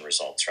election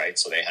results, right?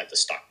 So they had the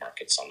stock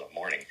markets on the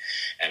morning,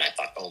 and I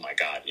thought, oh my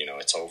God,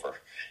 it's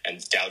over.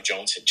 And Dow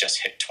Jones had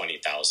just hit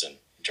 20,000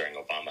 during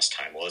Obama's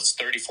time. Well, it's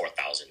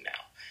 34,000 now,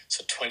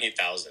 so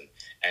 20,000.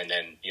 And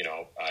then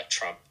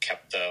Trump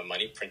kept the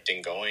money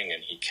printing going,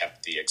 and he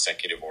kept the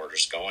executive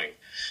orders going.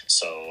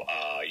 So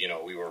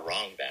we were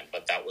wrong then,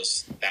 but that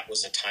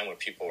was a time when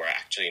people were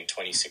actually in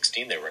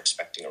 2016 they were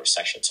expecting a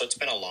recession. So it's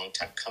been a long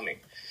time coming.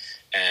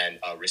 And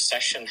a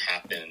recession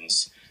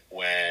happens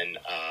when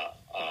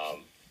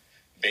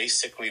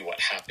basically what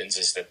happens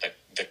is that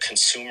the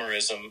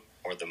consumerism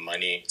or the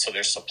money, so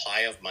there's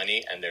supply of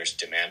money and there's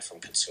demand from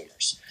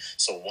consumers.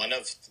 So one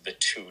of the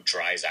two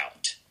dries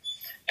out.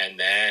 And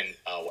then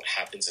what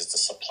happens is the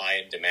supply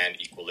and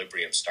demand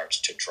equilibrium starts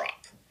to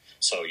drop.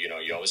 So,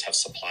 you always have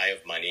supply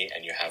of money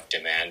and you have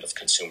demand of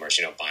consumers,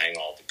 buying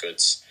all the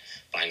goods,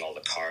 buying all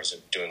the cars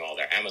and doing all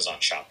their Amazon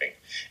shopping.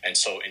 And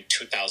so in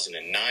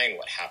 2009,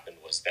 what happened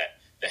was that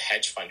the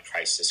hedge fund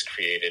crisis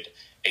created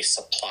a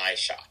supply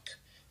shock,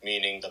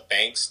 meaning the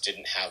banks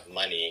didn't have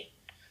money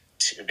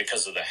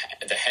because of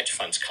the hedge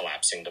funds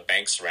collapsing. The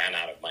banks ran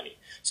out of money.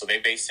 So they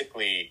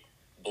basically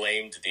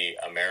blamed the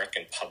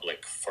American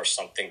public for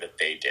something that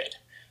they did.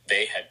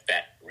 They had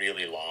bet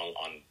really long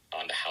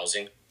on the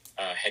housing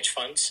hedge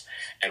funds.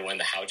 And when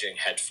the housing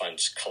hedge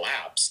funds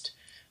collapsed,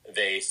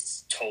 they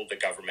told the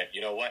government,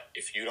 you know what,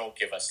 if you don't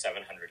give us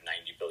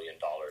 $790 billion,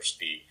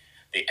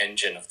 the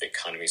engine of the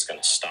economy is going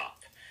to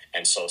stop.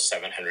 And so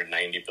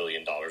 $790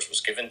 billion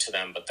was given to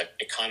them, but the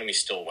economy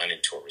still went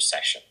into a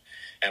recession.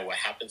 And what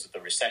happens with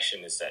the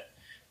recession is that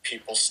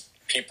people's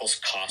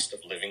cost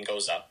of living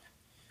goes up.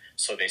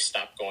 So they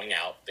stop going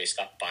out. They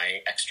stop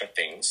buying extra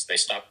things. They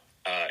stop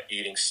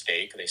eating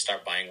steak. They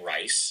start buying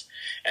rice.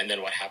 And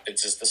then what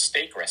happens is the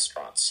steak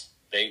restaurants,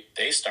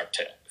 they start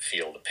to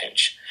feel the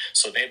pinch.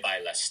 So they buy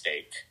less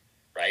steak,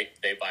 right?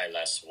 They buy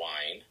less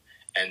wine.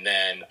 And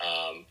then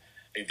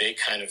they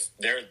kind of,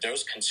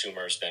 those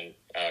consumers then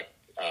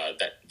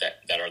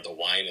that are the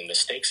wine and the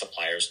steak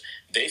suppliers,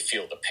 they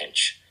feel the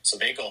pinch. So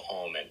they go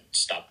home and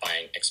stop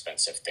buying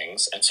expensive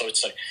things. And so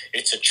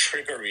it's a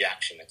trigger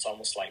reaction. It's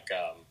almost like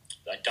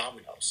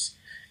dominoes.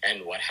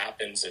 And what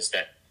happens is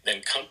that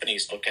then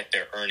companies look at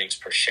their earnings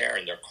per share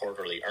and their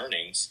quarterly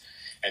earnings,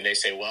 and they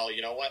say, well,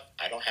 you know what?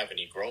 I don't have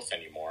any growth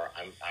anymore.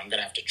 I'm going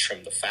to have to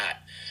trim the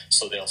fat.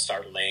 So they'll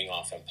start laying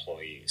off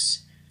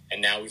employees.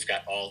 And now we've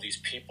got all these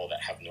people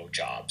that have no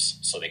jobs,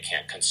 so they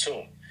can't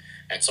consume.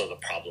 And so the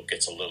problem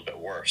gets a little bit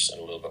worse and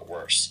a little bit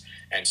worse.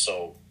 And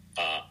so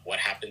what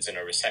happens in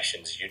a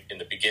recession is in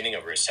the beginning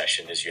of a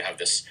recession is you have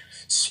this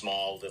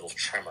small little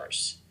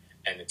tremors,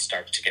 and it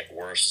starts to get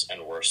worse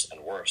and worse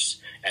and worse.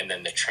 And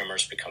then the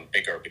tremors become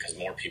bigger because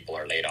more people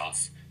are laid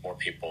off. More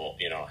people,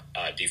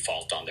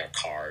 default on their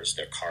cars.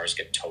 Their cars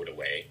get towed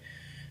away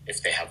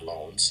if they have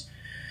loans.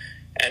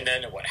 And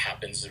then what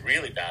happens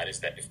really bad is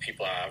that if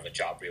people are out of a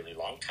job really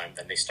long time,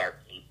 then they start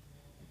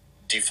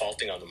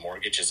defaulting on the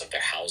mortgages of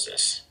their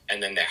houses.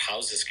 And then their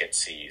houses get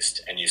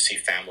seized. And you see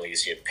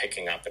families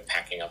picking up and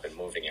packing up and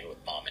moving in with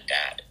mom and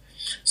dad.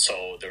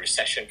 So the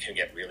recession can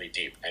get really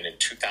deep. And in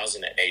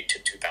 2008 to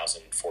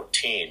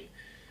 2014,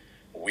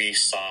 we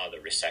saw the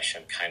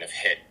recession kind of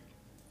hit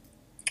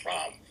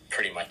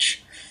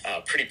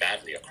pretty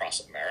badly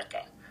across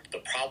America. The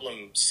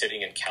problem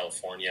sitting in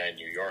California and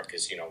New York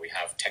is, we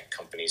have tech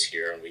companies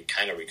here and we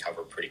kind of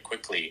recover pretty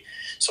quickly.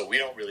 So we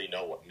don't really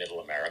know what middle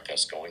America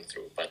is going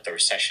through. But the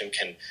recession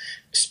can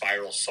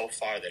spiral so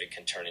far that it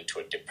can turn into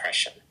a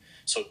depression.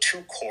 So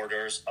 2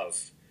 quarters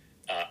of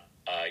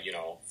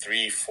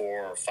 3,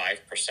 4, or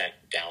 5%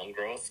 down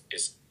growth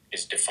is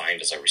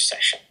defined as a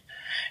recession.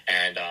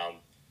 And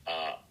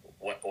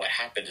what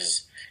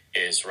happens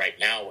is right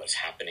now what's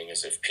happening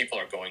is if people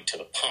are going to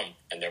the pump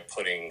and they're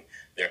putting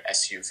their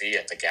SUV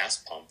at the gas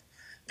pump,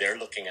 they're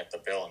looking at the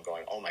bill and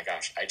going, oh my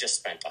gosh, I just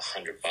spent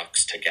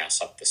 $100 to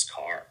gas up this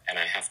car and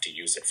I have to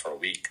use it for a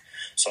week.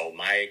 So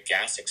my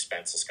gas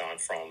expense has gone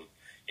from,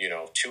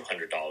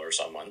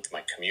 $200 a month,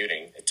 my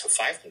commuting, to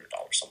 $500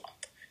 a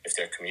month if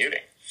they're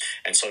commuting.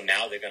 And so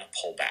now they're going to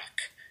pull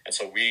back. And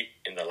so we,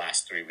 in the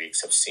last 3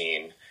 weeks, have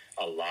seen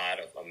a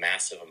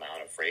massive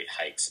amount of rate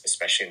hikes,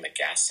 especially in the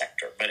gas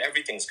sector. But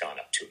everything's gone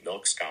up too.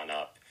 Milk's gone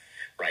up,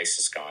 rice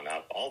has gone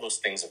up. All those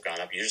things have gone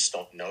up. You just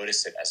don't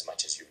notice it as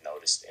much as you've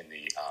noticed at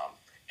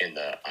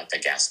the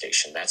gas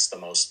station. That's the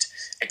most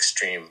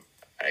extreme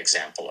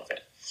example of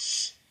it.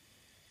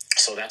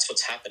 So that's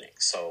what's happening.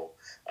 So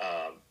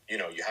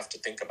you have to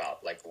think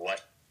about like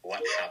what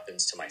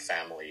happens to my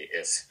family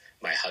if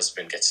my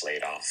husband gets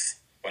laid off.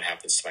 What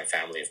happens to my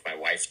family if my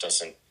wife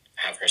doesn't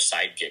have her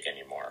side gig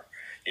anymore?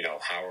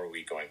 How are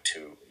we going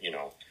to,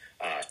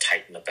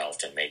 tighten the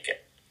belt and make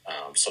it?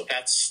 So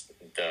that's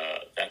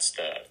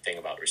the thing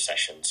about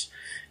recessions,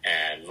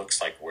 and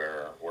looks like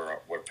we're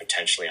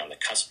potentially on the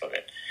cusp of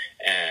it.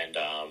 And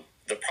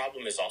the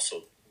problem is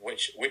also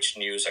which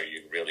news are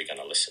you really going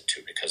to listen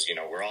to? Because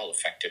we're all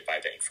affected by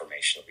the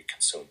information that we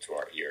consume through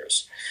our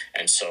ears,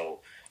 and so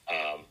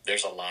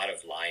there's a lot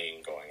of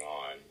lying going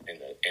on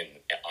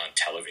on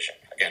television.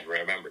 Again,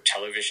 remember,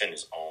 television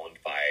is owned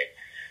by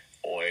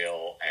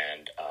oil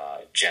and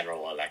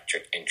General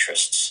Electric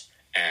interests,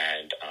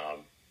 and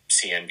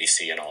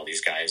CNBC and all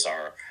these guys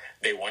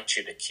they want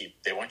you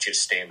to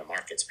stay in the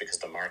markets because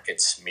the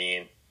markets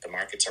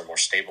are more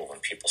stable when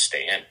people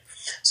stay in.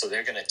 So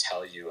they're going to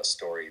tell you a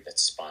story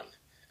that's spun,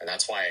 and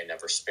that's why I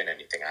never spin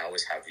anything. I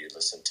always have you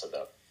listen to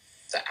the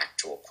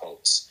actual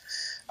quotes.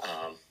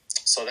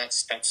 So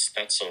that's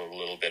a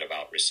little bit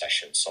about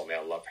recession. So may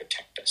Allah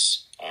protect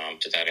us.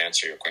 Did that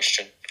answer your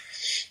question?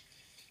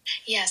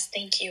 Yes,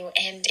 thank you.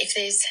 And if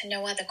there's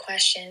no other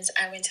questions,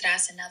 I wanted to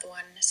ask another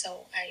one.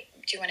 So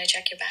do you want to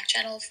check your back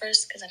channel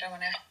first? Because I don't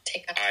want to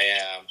take up... I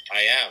am.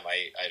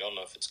 I don't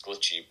know if it's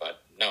glitchy,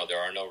 but no, there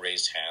are no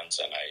raised hands,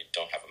 and I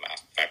don't have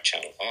a back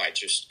channel. Oh, I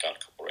just got a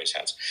couple raised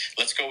hands.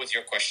 Let's go with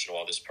your question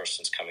while this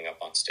person's coming up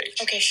on stage.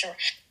 Okay, sure.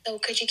 So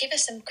could you give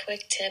us some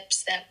quick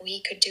tips that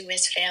we could do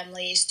as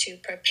families to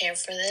prepare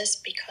for this?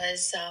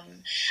 Because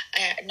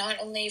not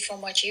only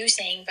from what you're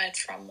saying, but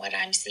from what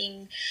I'm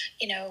seeing,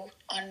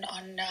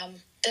 on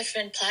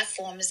different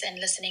platforms and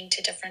listening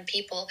to different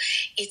people,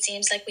 it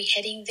seems like we're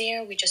heading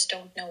there. We just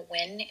don't know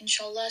when,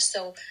 inshallah.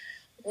 So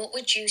what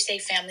would you say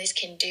families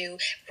can do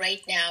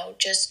right now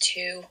just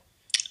to,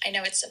 I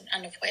know it's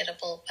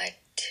unavoidable, but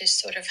to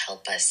sort of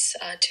help us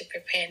to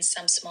prepare in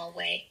some small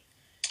way?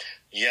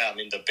 Yeah,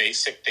 the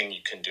basic thing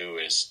you can do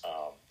is,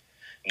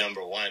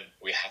 number one,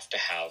 we have to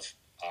have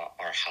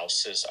our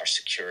houses, our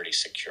security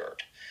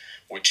secured,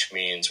 which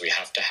means we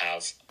have to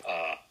have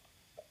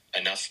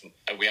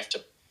we have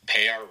to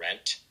pay our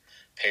rent,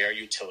 pay our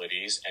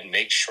utilities, and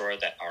make sure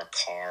that our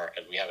car,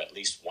 and we have at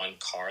least one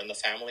car in the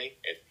family.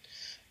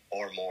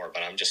 or more,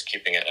 but I'm just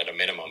keeping it at a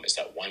minimum, is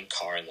that one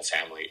car in the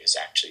family is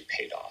actually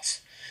paid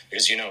off.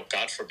 Because,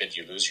 God forbid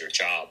you lose your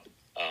job,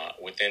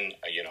 within,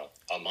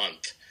 a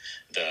month,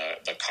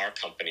 the car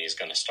company is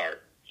going to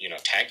start,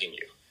 tagging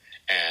you.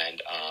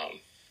 And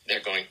they're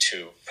going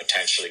to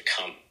potentially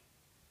come.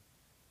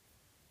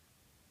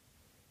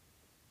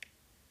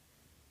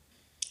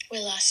 We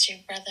lost you,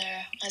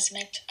 Brother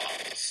Azmet.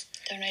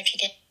 Don't know if you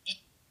get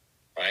me.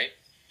 Right?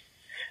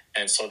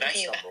 And so that's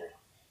Okay, number one.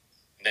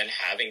 Then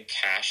having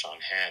cash on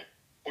hand.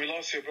 We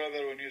lost your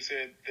brother when you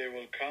said they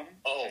will come.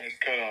 Oh. And it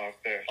cut off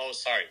there. Oh,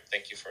 sorry.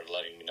 Thank you for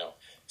letting me know.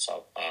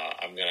 So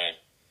I'm going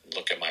to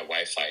look at my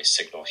Wi-Fi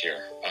signal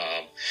here.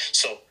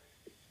 So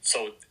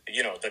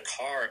the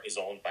car is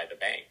owned by the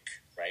bank,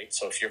 right?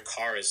 So if your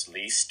car is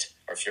leased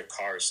or if your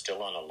car is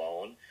still on a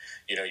loan,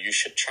 you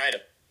should try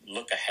to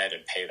look ahead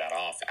and pay that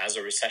off. As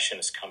a recession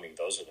is coming,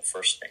 those are the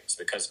first things.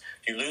 Because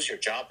if you lose your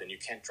job, then you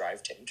can't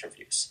drive to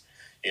interviews,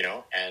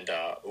 and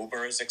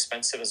Uber is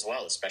expensive as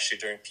well, especially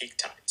during peak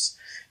times.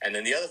 And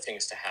then the other thing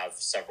is to have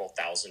several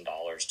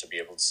 $1,000s to be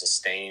able to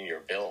sustain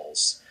your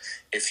bills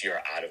if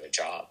you're out of a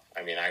job.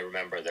 I mean, I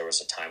remember there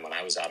was a time when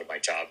I was out of my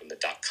job in the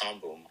dot-com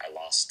boom. I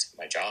lost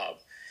my job,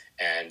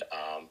 and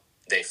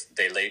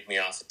they laid me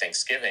off at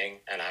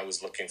Thanksgiving, and I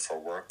was looking for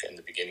work in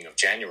the beginning of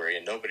January,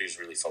 and nobody was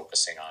really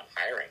focusing on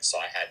hiring. So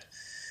I had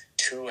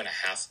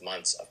 2.5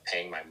 months of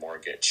paying my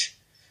mortgage,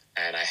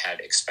 and I had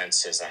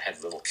expenses. I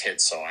had little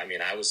kids, so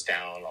I was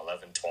down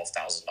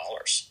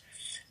 $11,000-$12,000.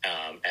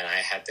 And I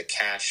had the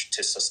cash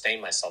to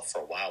sustain myself for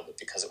a while, but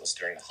because it was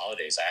during the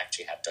holidays, I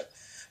actually had to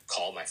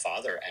call my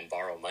father and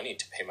borrow money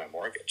to pay my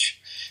mortgage.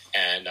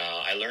 And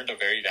I learned a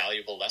very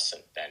valuable lesson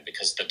then,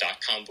 because the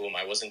dot-com boom,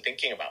 I wasn't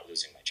thinking about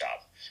losing my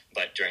job.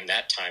 But during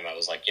that time, I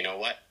was like, you know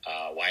what?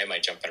 Why am I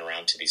jumping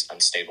around to these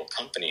unstable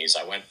companies?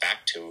 I went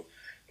back to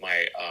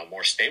my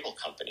more stable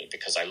company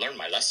because I learned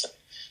my lesson.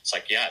 It's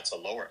like, yeah, it's a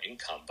lower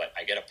income, but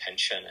I get a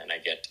pension and I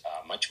get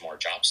much more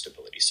job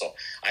stability. So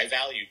I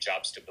value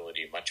job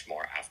stability much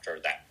more after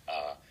that,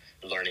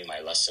 learning my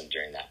lesson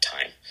during that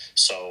time.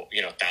 So,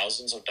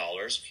 thousands of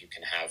dollars, if you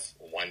can have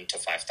 $1,000 to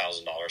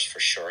 $5,000 for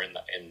sure in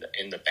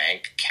the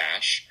bank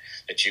cash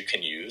that you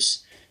can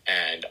use.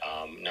 And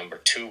number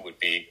two would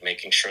be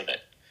making sure that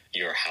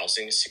your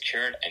housing is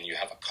secured and you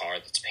have a car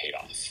that's paid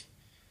off.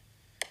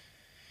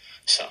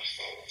 So,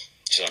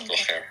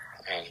 Jazakallah khair.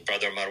 And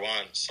Brother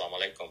Marwan, Assalamu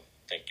alaikum.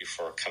 Thank you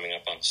for coming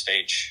up on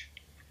stage.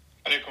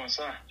 Alaikum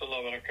assalam wa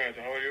rahmatullahi wa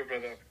barakatuh. How are you,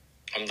 brother?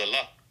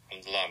 Alhamdulillah.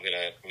 I'm going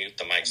to mute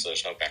the mic so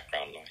there's no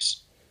background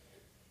noise.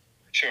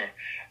 Sure.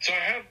 So I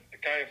have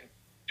kind of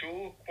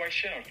 2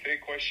 questions or 3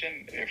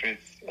 questions, if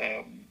it's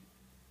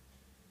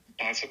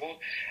possible.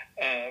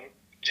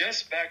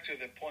 Just back to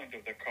the point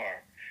of the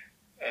car.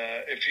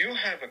 If you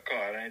have a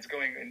car and it's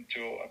going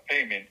into a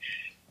payment,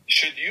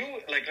 should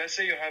you, let's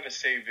say you have a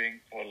saving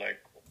for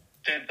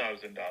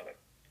 $10,000.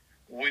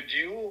 Would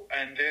you,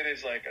 and there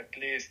is at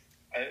least,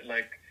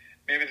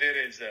 maybe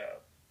there is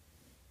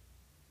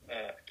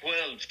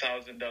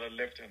 $12,000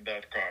 left in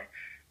that car.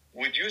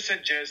 Would you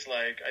suggest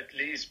at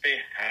least pay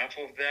half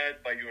of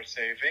that by your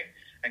saving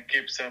and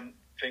keep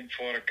something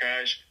for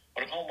cash?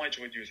 Or how much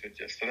would you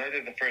suggest? So that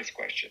is the first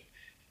question.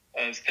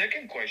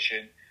 Second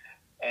question,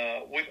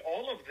 with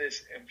all of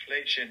this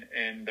inflation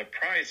in the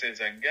prices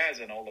and gas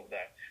and all of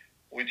that,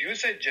 would you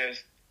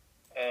suggest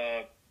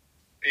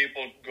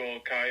people go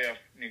kind of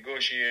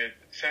negotiate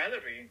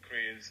salary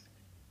increase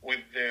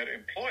with their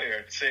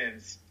employer,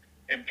 since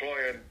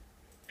employer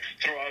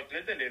throughout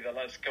literally the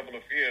last couple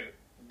of years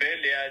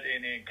barely had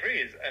any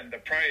increase, and the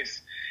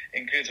price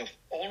increase of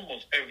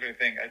almost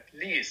everything at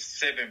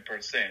least 7%.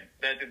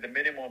 That is the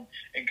minimum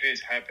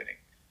increase happening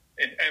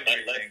in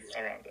everything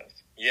around us.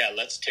 Yeah,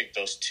 let's take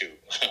those two.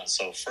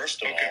 So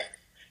first of all,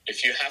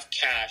 if you have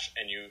cash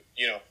and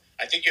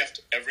I think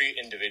every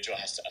individual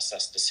has to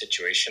assess the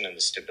situation and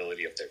the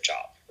stability of their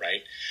job,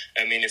 right?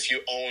 I mean, if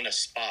you own a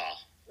spa,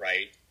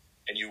 right,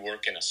 and you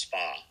work in a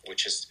spa,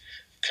 which is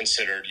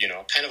considered,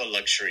 kind of a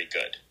luxury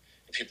good.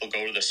 People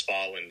go to the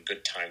spa when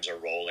good times are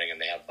rolling and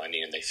they have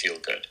money and they feel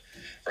good,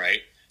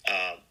 right?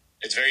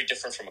 It's very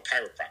different from a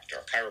chiropractor.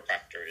 A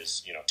chiropractor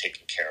is,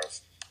 taking care of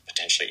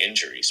potentially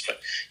injuries, but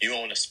you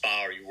own a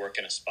spa or you work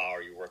in a spa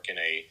or you work in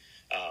a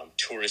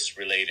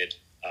tourist-related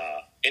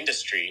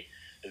industry,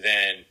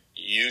 then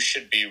you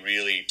should be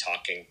really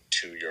talking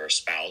to your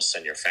spouse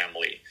and your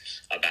family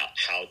about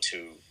how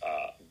to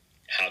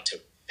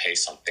pay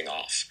something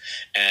off.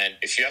 And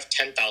if you have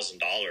 $10,000,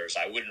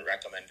 I wouldn't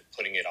recommend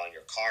putting it on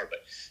your car, but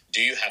do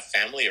you have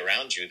family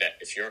around you that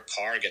if your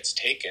car gets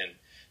taken,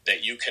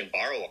 that you can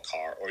borrow a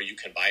car or you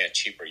can buy a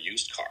cheaper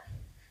used car,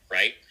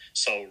 right?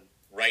 So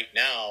right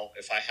now,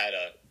 if I had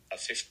a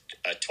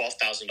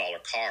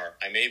 $12,000 car,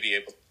 I may be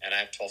able, and I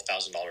have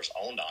 $12,000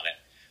 owed on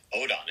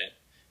it,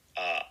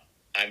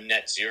 I'm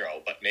net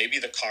zero, but maybe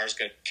the cars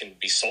can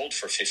be sold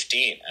for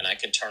 15 and I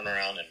can turn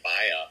around and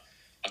buy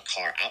a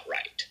car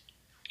outright,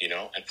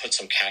 and put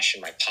some cash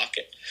in my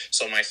pocket.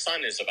 So my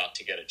son is about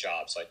to get a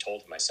job. So I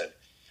told him, I said,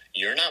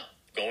 you're not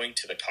going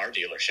to the car car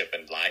dealership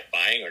and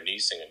buying or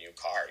leasing a new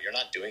car. You're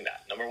not doing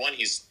that. Number one,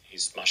 he's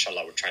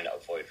mashallah, we're trying to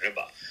avoid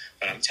riba.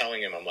 But I'm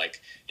telling him, I'm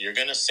like, you're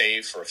going to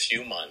save for a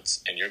few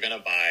months and you're going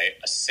to buy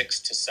a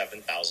 $6,000 to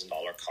 $7,000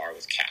 car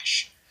with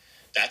cash.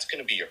 That's going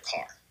to be your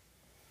car.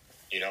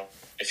 You know,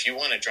 if you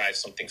want to drive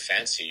something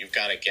fancy, you've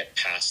got to get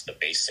past the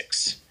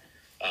basics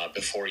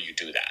before you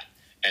do that.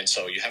 And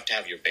so you have to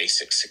have your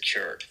basics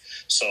secured.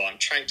 So I'm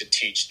trying to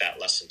teach that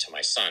lesson to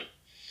my son.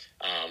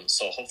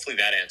 So hopefully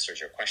that answers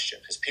your question,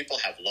 because people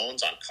have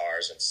loans on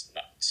cars, and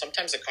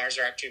sometimes the cars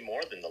are actually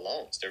more than the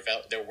loans.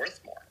 They're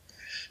worth more.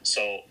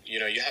 So, you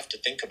know, you have to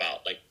think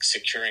about like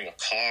securing a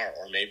car,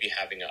 or maybe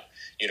having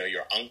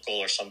your uncle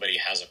or somebody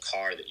has a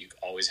car that you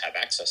always have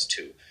access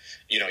to.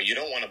 You know, you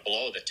don't want to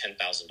blow the $10,000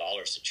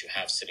 that you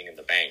have sitting in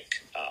the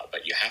bank,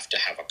 but you have to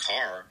have a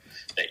car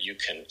that you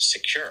can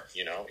secure.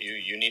 You know,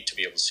 you need to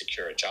be able to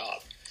secure a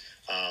job.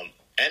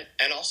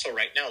 And also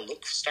right now,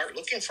 start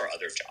looking for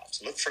other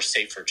jobs. Look for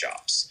safer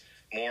jobs,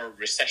 more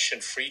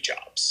recession-free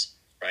jobs,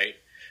 right?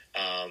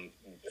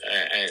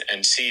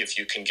 And see if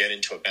you can get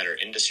into a better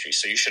industry.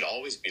 So you should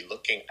always be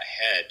looking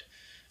ahead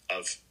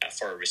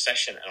for a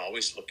recession, and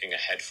always looking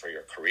ahead for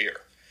your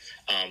career.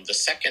 The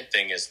second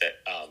thing is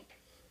that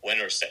when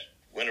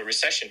a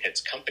recession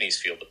hits, companies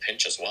feel the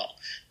pinch as well.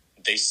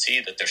 They see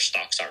that their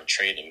stocks aren't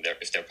trading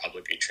if they're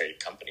publicly traded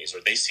companies, or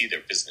they see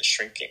their business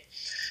shrinking.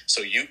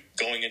 So you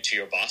going into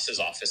your boss's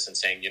office and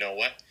saying, you know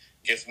what,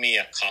 give me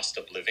a cost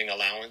of living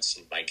allowance,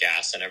 my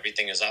gas and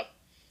everything is up.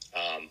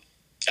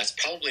 That's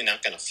probably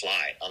not going to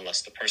fly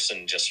unless the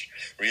person just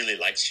really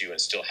likes you and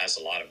still has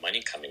a lot of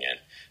money coming in.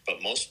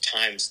 But most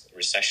times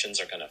recessions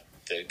they're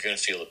going to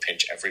feel the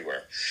pinch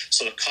everywhere.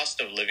 So the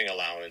cost of living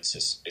allowance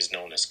is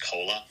known as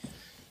COLA,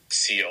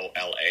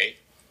 COLA.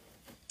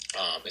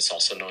 It's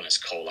also known as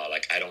cola.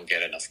 Like, I don't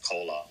get enough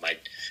cola.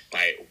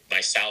 My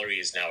salary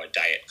is now a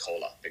diet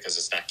cola because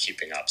it's not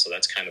keeping up. So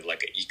that's kind of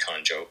like an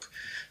econ joke.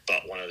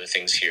 But one of the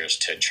things here is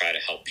to try to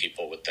help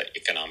people with the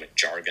economic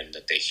jargon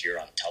that they hear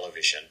on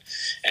television.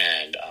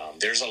 And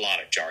there's a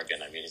lot of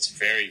jargon. I mean, it's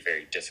very,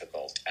 very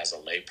difficult as a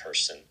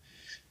layperson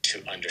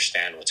to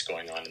understand what's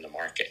going on in the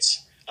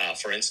markets.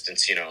 For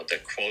instance, you know, the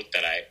quote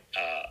that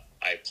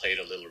I played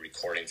a little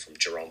recording from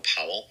Jerome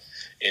Powell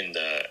in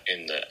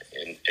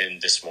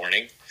this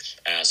morning.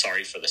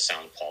 Sorry for the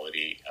sound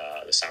quality.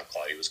 The sound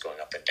quality was going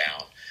up and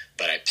down.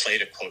 But I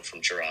played a quote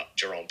from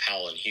Jerome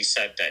Powell, and he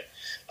said that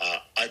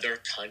other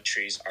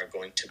countries are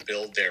going to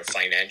build their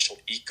financial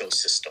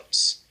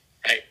ecosystems,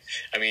 right?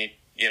 I mean,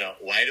 you know,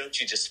 why don't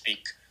you just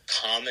speak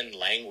common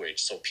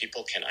language so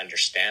people can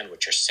understand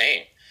what you're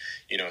saying?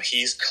 You know,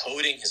 he's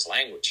coding his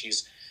language.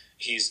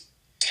 He's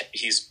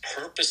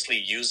purposely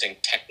using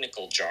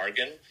technical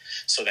jargon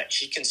so that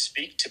he can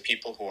speak to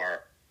people who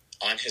are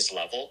on his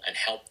level and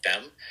help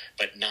them,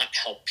 but not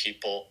help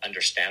people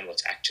understand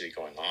what's actually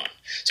going on.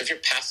 So if you're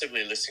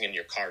passively listening in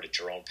your car to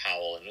Jerome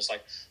Powell and it's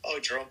like, oh,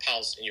 Jerome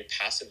Powell's, and you're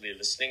passively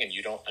listening and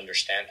you don't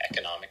understand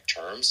economic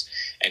terms,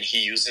 and he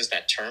uses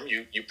that term,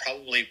 you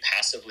probably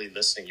passively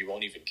listening, you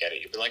won't even get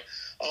it. You'll be like,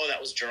 oh,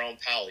 that was Jerome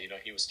Powell. You know,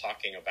 he was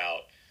talking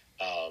about,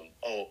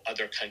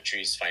 other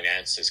countries'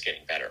 finances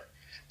getting better.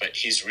 But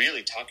he's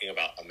really talking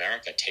about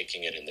America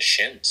taking it in the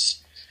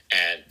shins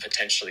and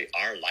potentially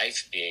our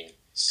life being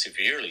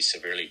severely,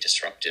 severely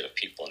disrupted of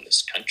people in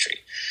this country.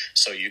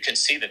 So you can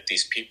see that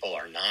these people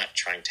are not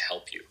trying to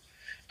help you.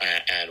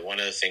 And one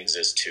of the things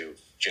is to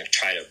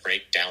try to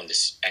break down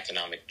this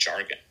economic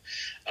jargon.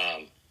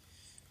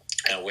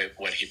 And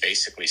what he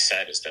basically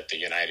said is that the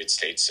United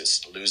States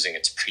is losing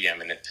its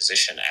preeminent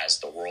position as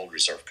the world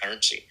reserve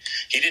currency.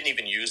 He didn't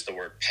even use the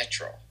word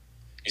petro.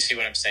 You see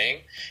what I'm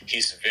saying?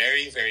 He's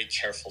very, very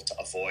careful to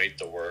avoid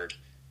the word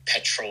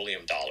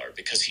petroleum dollar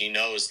because he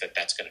knows that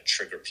that's going to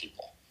trigger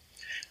people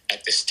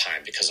at this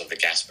time because of the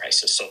gas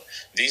prices. So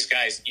these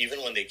guys,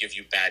 even when they give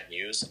you bad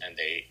news and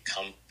they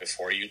come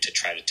before you to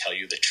try to tell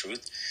you the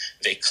truth,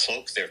 they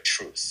cloak their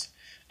truth.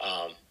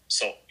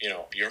 So, you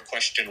know, your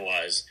question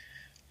was,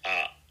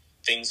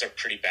 things are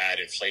pretty bad.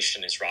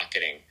 Inflation is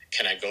rocketing.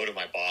 Can I go to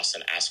my boss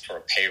and ask for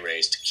a pay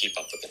raise to keep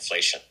up with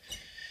inflation?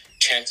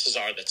 Chances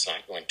are that's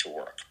not going to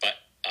work. But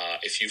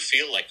if you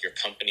feel like your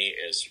company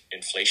is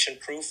inflation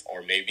proof,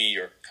 or maybe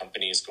your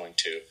company is going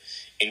to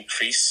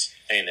increase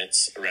in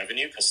its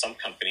revenue, because some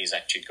companies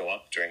actually go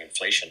up during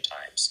inflation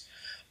times,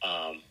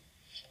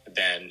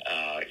 then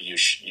you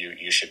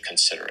should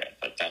consider it.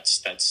 But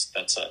that's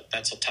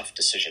a tough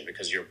decision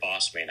because your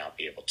boss may not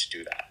be able to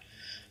do that.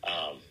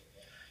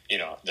 You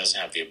know, doesn't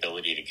have the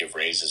ability to give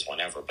raises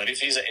whenever. But if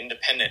he's an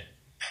independent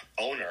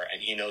owner and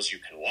he knows you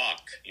can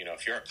walk, you know,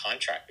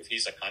 if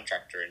he's a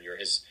contractor and you're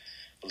his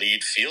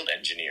lead field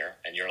engineer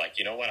and you're like,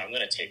 you know what, I'm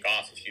going to take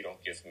off if you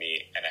don't give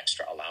me an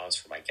extra allowance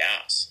for my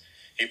gas,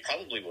 he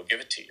probably will give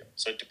it to you.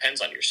 So it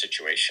depends on your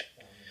situation.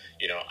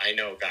 You know, I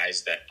know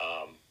guys that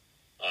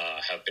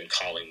have been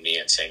calling me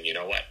and saying, you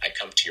know what, I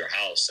come to your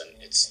house and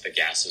the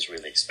gas is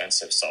really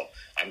expensive, so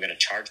I'm going to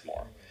charge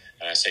more.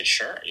 And I said,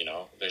 sure, you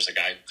know, there's a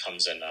guy who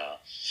comes and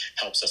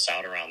helps us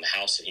out around the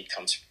house, and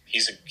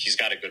he's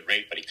got a good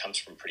rate, but he comes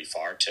from pretty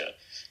far to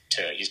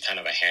he's kind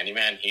of a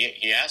handyman.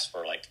 He asked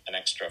for like an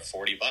extra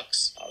 $40.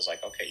 I was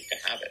like, okay, you can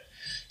have it.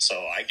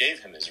 So I gave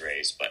him his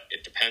raise, but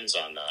it depends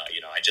on,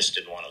 I just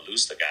didn't want to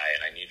lose the guy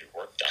and I needed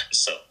work done.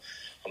 So,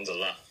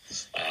 alhamdulillah,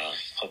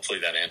 hopefully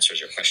that answers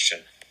your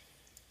question.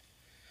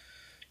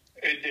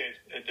 It did.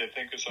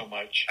 Thank you so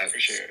much. I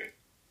appreciate it.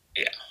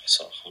 Yeah,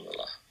 so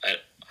alhamdulillah.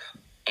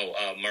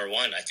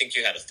 Marwan, I think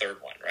you had a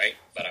third one, right?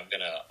 But I'm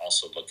going to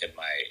also look at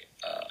my,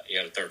 you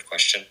had a third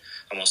question.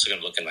 I'm also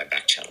going to look in my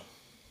back channel.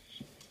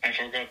 I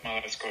forgot my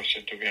last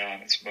question, to be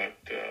honest, but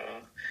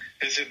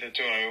this is the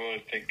two I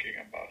was thinking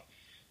about.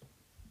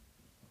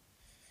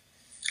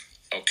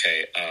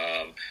 Okay,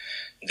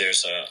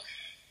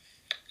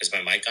 is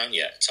my mic on?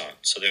 Yeah, it's on.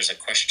 So there's a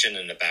question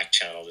in the back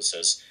channel that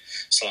says,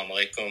 Assalamu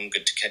alaikum,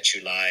 good to catch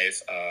you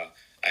live.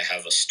 I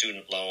have a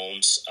student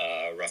loans,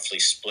 roughly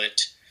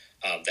split,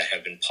 that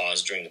have been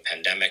paused during the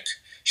pandemic.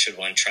 Should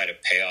one try to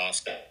pay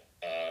off the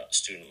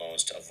student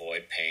loans to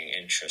avoid paying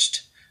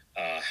interest?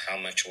 How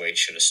much weight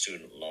should a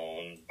student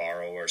loan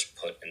borrowers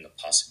put in the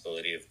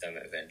possibility of them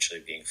eventually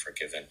being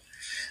forgiven?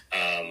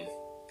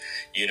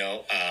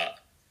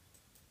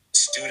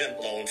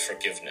 Student loan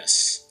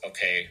forgiveness,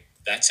 okay,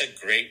 that's a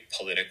great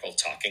political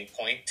talking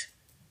point.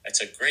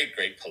 That's a great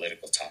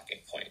political talking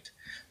point.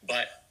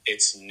 But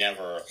it's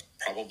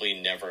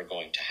probably never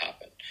going to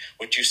happen.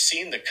 What you've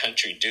seen the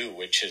country do,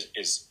 which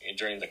is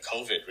during the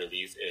COVID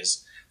relief,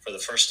 is for the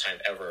first time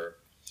ever,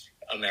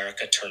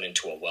 America turned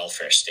into a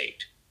welfare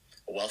state.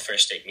 A welfare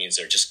state means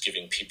they're just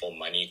giving people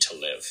money to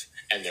live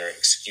and they're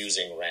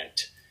excusing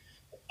rent.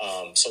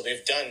 So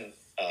they've done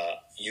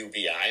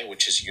UBI,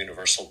 which is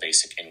Universal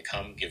Basic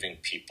Income, giving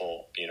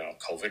people,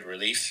 COVID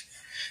relief.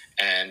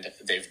 And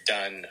they've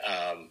done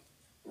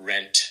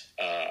rent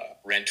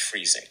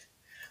freezing.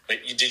 But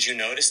did you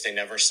notice they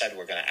never said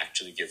we're going to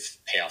actually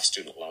pay off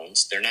student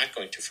loans? They're not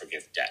going to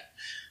forgive debt.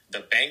 The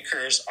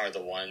bankers are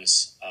the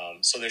ones.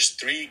 So there's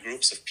three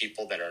groups of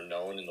people that are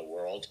known in the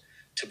world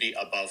to be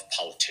above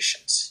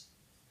politicians.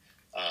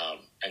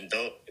 And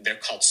they're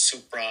called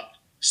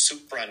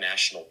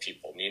supranational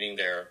people, meaning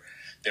they're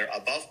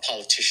above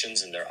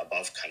politicians and they're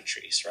above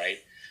countries, right?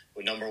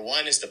 Well, number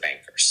one is the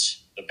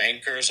bankers. The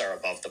bankers are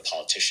above the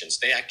politicians.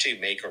 They actually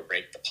make or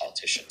break the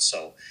politicians.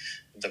 So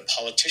the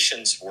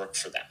politicians work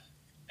for them.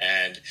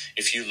 And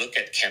if you look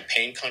at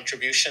campaign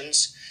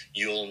contributions,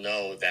 you'll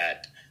know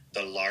that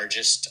the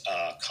largest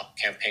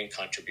campaign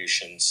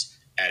contributions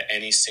at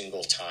any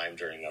single time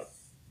during a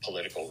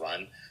political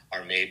run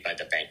are made by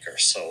the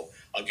bankers. So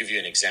I'll give you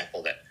an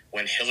example that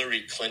when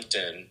Hillary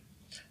Clinton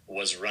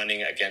was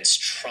running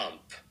against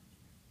Trump,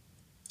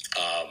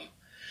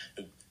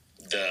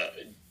 the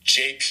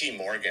JP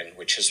Morgan,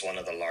 which is one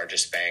of the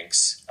largest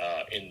banks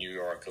in New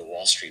York, the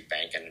Wall Street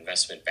Bank, an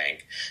investment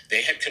bank,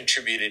 they had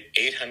contributed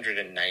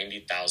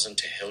 $890,000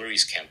 to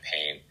Hillary's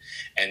campaign,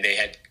 and they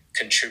had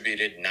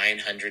contributed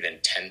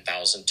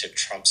 $910,000 to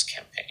Trump's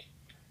campaign.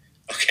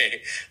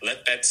 Okay,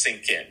 let that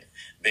sink in.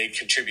 They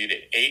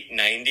contributed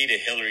 $890 to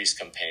Hillary's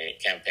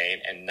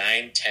campaign and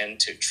 $910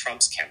 to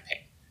Trump's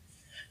campaign.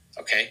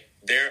 Okay,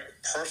 they're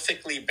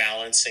perfectly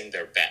balancing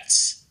their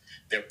bets.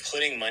 They're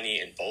putting money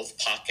in both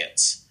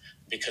pockets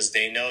because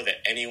they know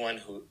that anyone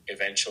who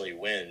eventually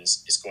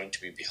wins is going to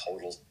be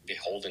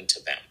beholden to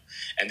them.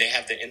 And they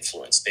have the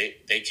influence.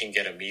 They can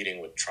get a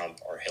meeting with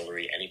Trump or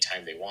Hillary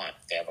anytime they want.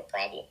 If they have a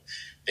problem,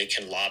 they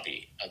can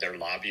lobby. Their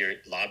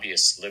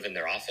lobbyists live in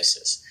their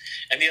offices.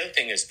 And the other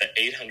thing is the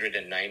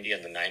 $890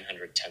 and the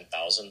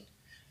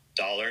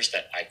 $910,000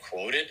 that I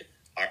quoted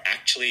are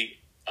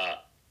actually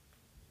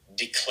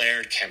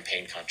declared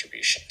campaign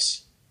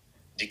contributions.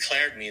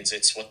 Declared means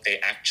it's what they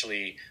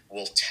actually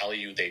will tell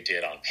you they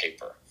did on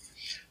paper.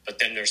 But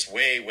then there's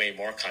way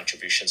more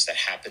contributions that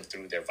happen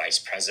through their vice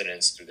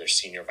presidents, through their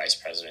senior vice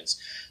presidents,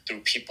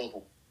 through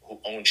people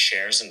who own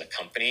shares in the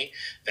company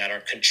that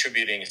are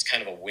contributing. It's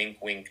kind of a wink,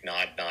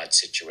 nod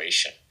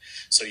situation.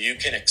 So you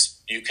can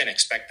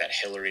expect that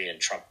Hillary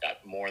and Trump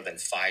got more than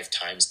 5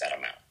 times that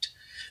amount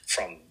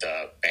from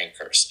the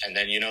bankers. And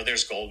then,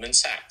 there's Goldman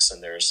Sachs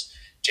and there's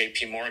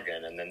JP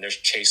Morgan, and then there's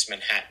Chase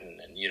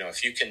Manhattan. And,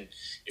 if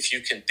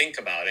you can think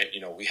about it,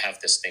 we have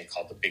this thing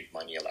called the big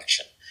money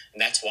election. And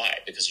that's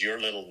why, because your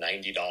little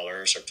 $90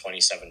 or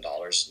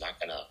 $27 is not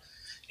going to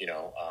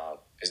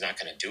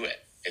do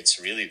it. It's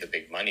really the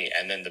big money.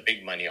 And then the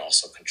big money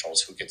also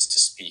controls who gets to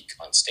speak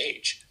on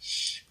stage,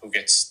 who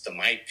gets the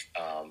mic.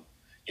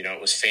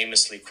 It was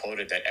famously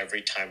quoted that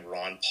every time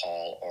Ron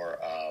Paul or,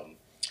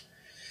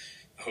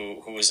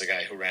 who was the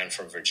guy who ran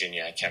from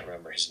Virginia? I can't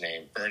remember his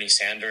name. Bernie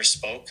Sanders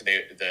spoke.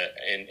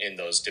 In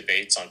those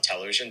debates on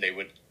television, they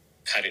would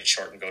cut it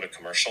short and go to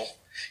commercial.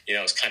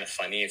 It's kind of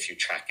funny if you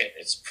track it.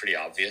 It's pretty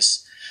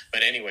obvious.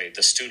 But anyway,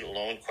 the student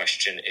loan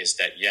question is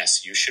that,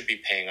 yes, you should be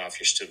paying off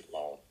your student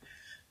loan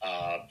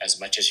as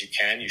much as you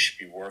can. You should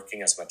be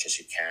working as much as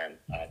you can.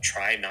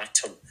 Try not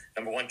to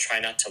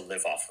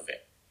live off of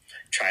it.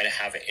 Try to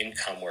have an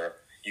income where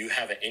you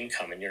have an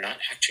income and you're not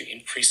actually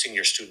increasing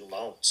your student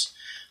loans.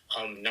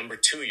 Number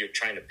two, you're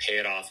trying to pay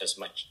it off as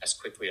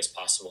quickly as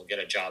possible, get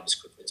a job as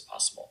quickly as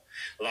possible.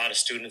 A lot of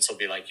students will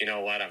be like, you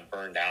know what, I'm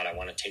burned out. I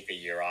want to take a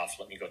year off.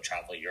 Let me go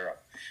travel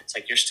Europe. It's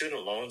like your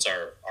student loans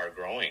are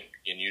growing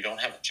and you don't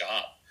have a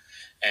job.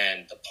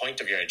 And the point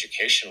of your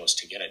education was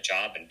to get a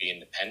job and be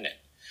independent.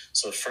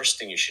 So the first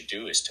thing you should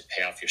do is to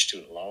pay off your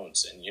student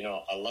loans. And,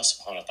 Allah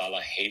subhanahu wa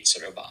ta'ala hates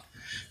riba.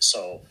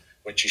 So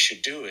what you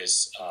should do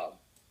is,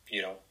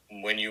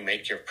 when you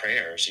make your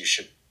prayers, you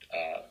should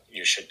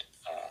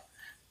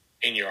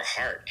in your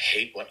heart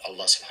hate what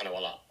Allah subhanahu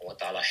wa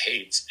ta'ala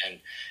hates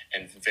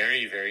and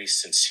very, very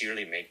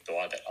sincerely make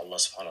dua that Allah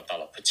subhanahu wa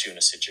ta'ala puts you in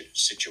a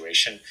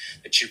situation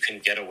that you can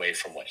get away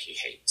from what he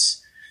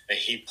hates, that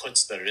he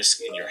puts the risk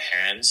in your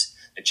hands,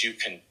 that you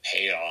can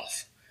pay it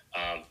off.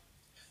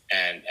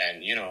 And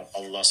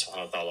Allah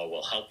subhanahu wa ta'ala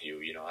will help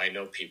you. I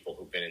know people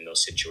who've been in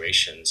those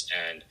situations,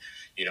 and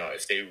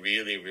if they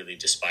really, really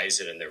despise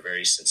it and they're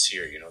very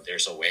sincere,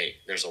 there's a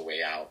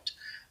way out.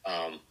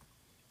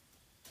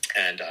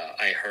 And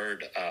I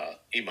heard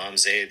Imam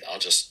Zayd, I'll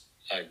just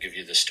give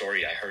you the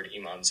story. I heard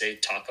Imam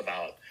Zayd talk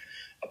about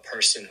a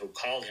person who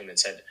called him and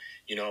said,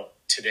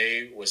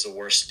 today was the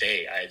worst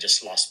day. I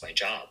just lost my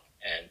job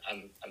and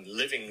I'm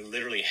living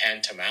literally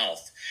hand to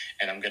mouth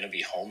and I'm going to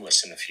be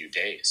homeless in a few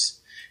days.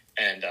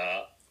 And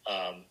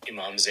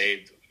Imam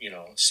Zayd,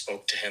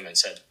 spoke to him and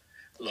said,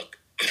 look,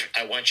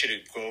 I want you to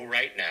go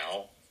right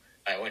now,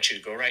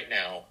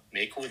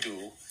 make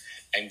wudu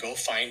and go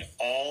find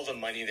all the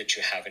money that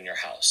you have in your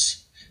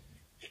house.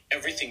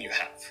 Everything you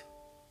have,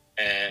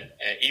 and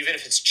even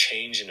if it's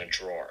change in a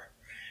drawer.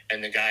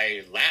 And the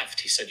guy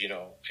laughed. He said,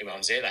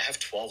 Imam Zayd, I have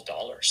 $12.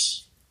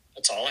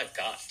 That's all I've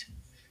got.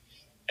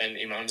 And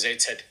Imam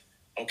Zayd said,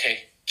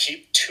 okay,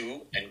 keep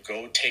 $2 and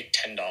go take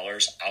 $10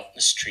 out in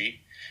the street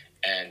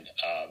and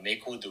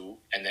make wudu,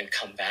 and then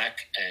come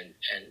back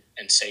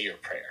and say your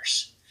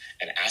prayers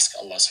and ask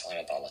Allah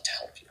subhanahu wa ta'ala to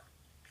help you.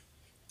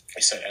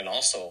 He said, and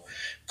also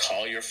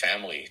call your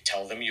family,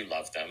 tell them you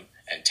love them,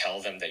 and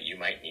tell them that you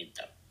might need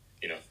them.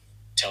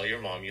 Tell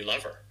your mom you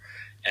love her.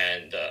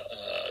 And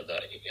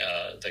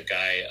the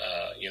guy,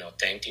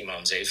 thanked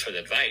Imam Zayd for the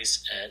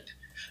advice, and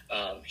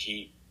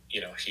he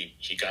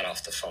got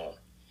off the phone.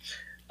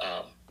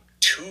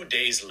 2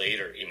 days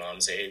later,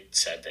 Imam Zayd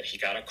said that he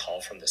got a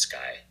call from this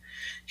guy.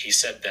 He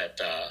said that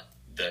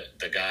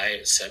the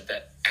guy said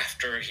that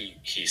after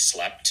he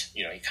slept,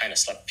 he kind of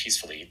slept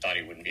peacefully. He thought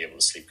he wouldn't be able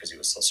to sleep because he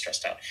was so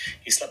stressed out.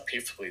 He slept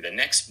peacefully. The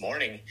next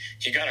morning,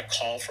 he got a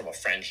call from a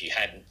friend he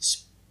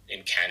hadn't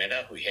in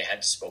Canada who he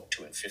hadn't spoke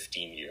to in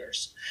 15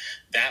 years.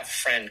 That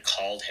friend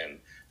called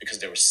him because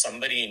there was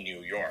somebody in New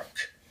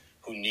York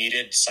who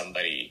needed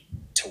somebody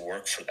to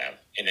work for them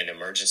in an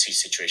emergency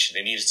situation.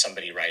 They needed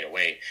somebody right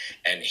away.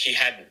 And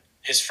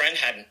his friend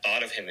hadn't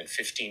thought of him in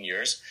 15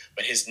 years,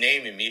 but his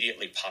name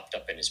immediately popped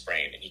up in his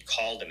brain. And he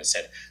called him and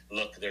said,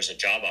 look, there's a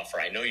job offer.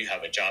 I know you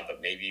have a job,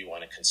 but maybe you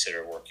want to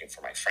consider working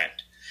for my friend.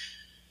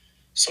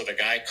 So the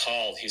guy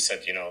called, he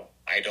said,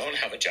 I don't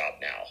have a job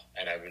now.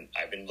 And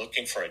I've been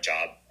looking for a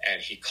job.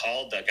 And he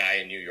called the guy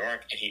in New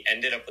York and he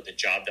ended up with a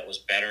job that was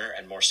better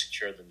and more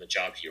secure than the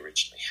job he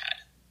originally had.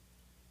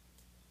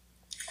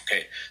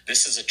 Okay,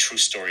 this is a true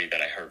story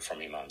that I heard from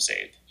Imam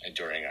Zayd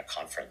during a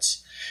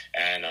conference.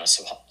 And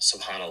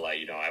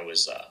subhanAllah, I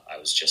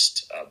was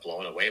just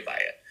blown away by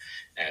it.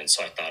 And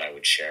so I thought I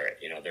would share it.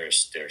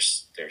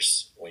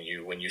 There's when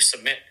you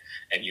submit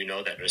and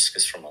that risk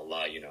is from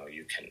Allah,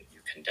 you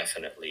can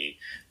definitely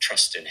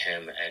trust in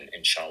Him. And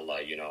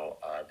inshallah,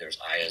 there's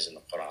ayahs in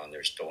the Quran,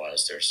 there's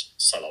du'as, there's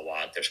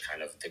salawat, there's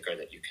kind of dhikr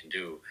that you can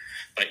do.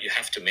 But you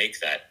have to make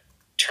that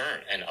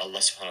turn. And Allah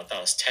subhanahu wa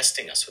ta'ala is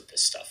testing us with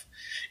this stuff.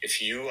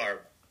 If you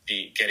are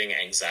getting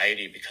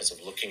anxiety because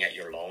of looking at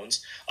your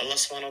loans, Allah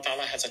subhanahu wa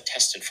ta'ala has a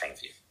test in front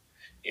of you.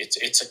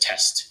 It's a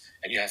test.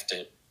 And you have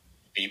to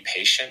be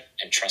patient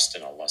and trust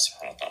in Allah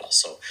subhanahu wa ta'ala.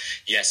 So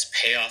yes,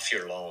 pay off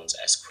your loans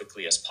as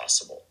quickly as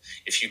possible.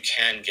 If you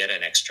can get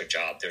an extra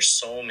job, there's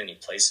so many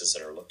places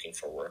that are looking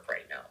for work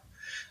right now.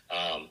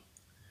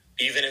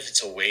 Even if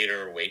it's a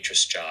waiter or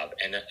waitress job,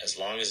 and as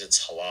long as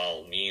it's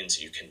halal means,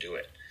 you can do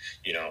it.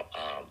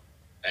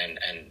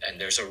 And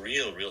there's a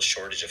real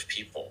shortage of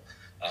people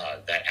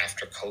that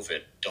after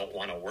COVID don't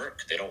want to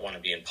work. They don't want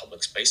to be in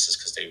public spaces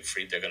because they're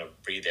afraid they're going to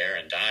breathe air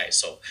and die.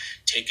 So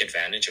take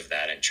advantage of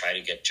that and try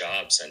to get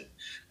jobs. And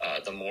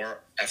the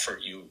more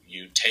effort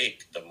you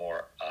take, the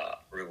more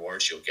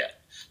rewards you'll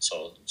get.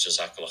 So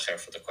Jazakallah khair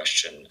for the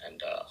question,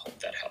 and hope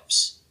that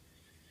helps.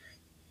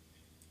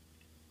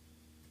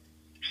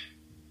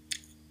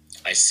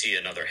 I see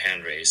another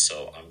hand raised,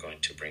 so I'm going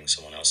to bring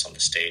someone else on the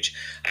stage.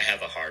 I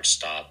have a hard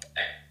stop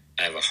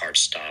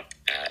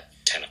at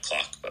 10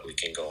 o'clock, but we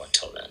can go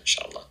until then,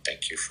 inshallah.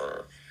 Thank you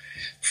for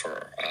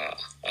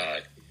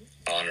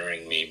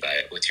honoring me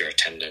with your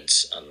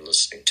attendance and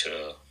listening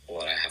to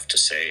what I have to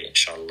say.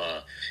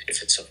 Inshallah,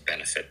 if it's of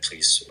benefit,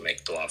 please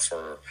make dua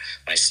for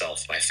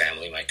myself, my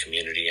family, my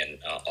community, and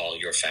all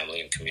your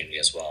family and community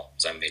as well,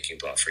 as I'm making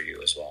dua for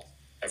you as well,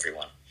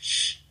 everyone.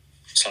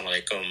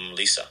 Assalamu alaikum,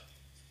 Lisa.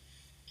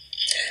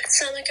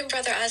 Assalamu alaikum,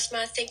 Brother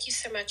Asma. Thank you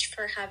so much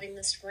for having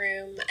this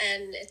room,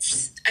 and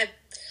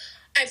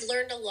I've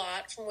learned a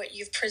lot from what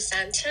you've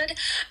presented.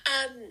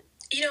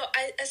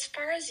 As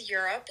far as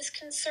Europe is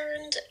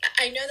concerned,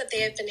 I know that they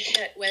have been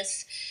hit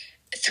with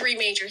three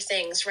major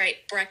things, right?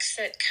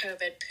 Brexit,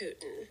 COVID,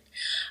 Putin,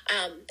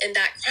 in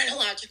that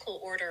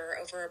chronological order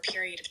over a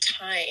period of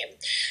time.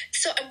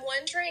 So I'm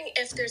wondering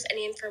if there's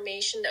any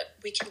information that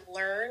we can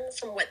learn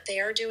from what they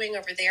are doing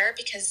over there,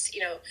 because,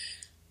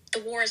 the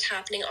war is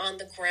happening on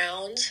the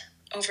ground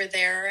over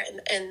there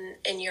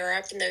in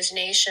Europe and those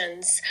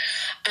nations.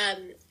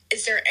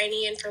 Is there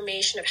any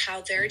information of how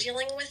they're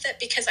dealing with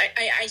it? Because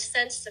I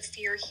sense the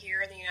fear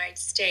here in the United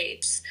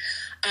States,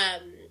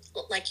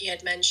 like you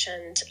had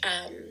mentioned,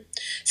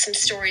 some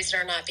stories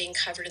that are not being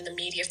covered in the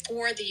media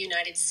for the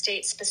United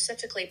States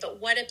specifically. But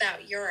what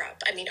about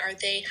Europe? I mean, are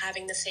they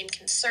having the same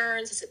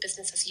concerns? Is it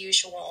business as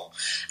usual?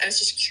 I was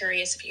just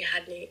curious if you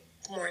had any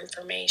more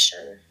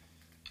information.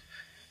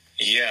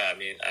 Yeah, I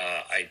mean,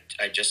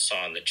 I just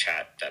saw in the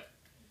chat that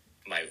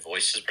my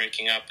voice is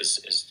breaking up.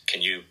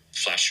 Can you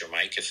flash your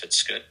mic if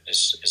it's good?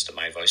 Is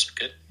my voice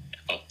good?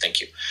 Oh,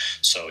 thank you.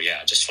 So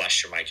yeah, just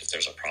flash your mic if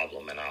there's a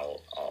problem, and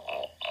I'll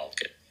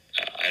get.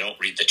 I don't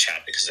read the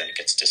chat because then it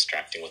gets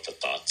distracting with the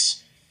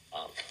thoughts.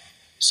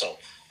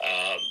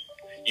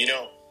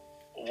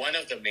 One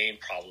of the main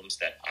problems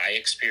that I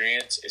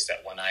experience is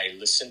that when I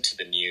listen to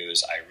the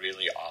news, I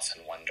really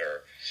often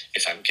wonder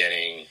if I'm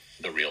getting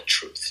the real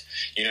truth.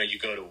 You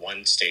go to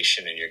one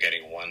station and you're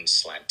getting one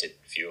slanted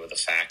view of the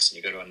facts, and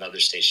you go to another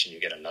station, you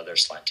get another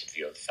slanted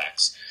view of the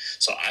facts.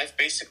 So I've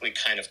basically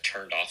kind of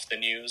turned off the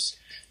news,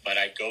 but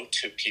I go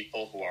to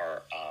people who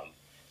are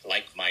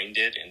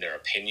like-minded in their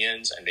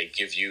opinions, and they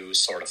give you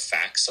sort of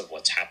facts of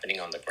what's happening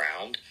on the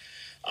ground.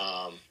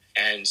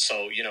 And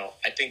so,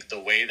 I think the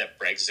way that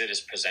Brexit is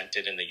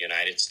presented in the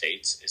United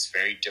States is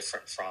very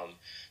different from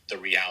the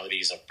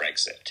realities of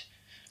Brexit.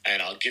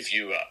 And I'll give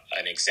you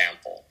an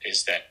example,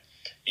 is that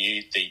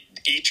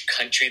each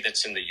country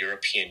that's in the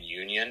European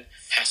Union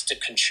has to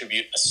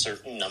contribute a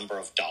certain number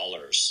of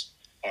dollars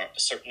or a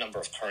certain number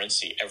of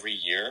currency every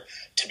year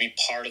to be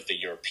part of the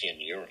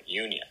European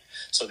Union.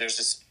 So there's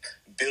this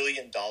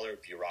billion-dollar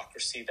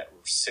bureaucracy that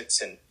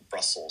sits in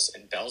Brussels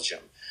in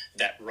Belgium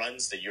that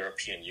runs the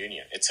European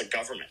Union. It's a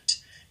government,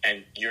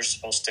 and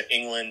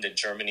England and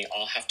Germany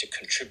all have to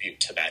contribute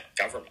to that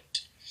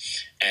government.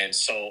 And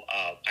so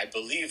I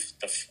believe,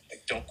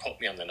 don't quote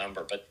me on the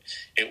number, but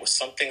it was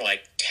something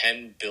like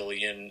 10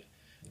 billion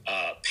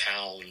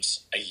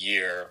pounds a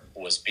year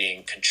was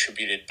being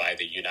contributed by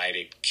the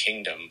United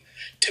Kingdom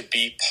to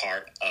be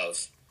part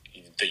of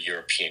the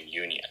European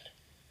Union.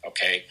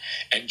 Okay.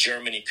 And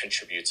Germany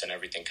contributes and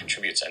everything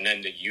contributes. And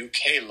then the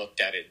UK looked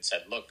at it and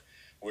said, look,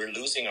 we're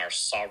losing our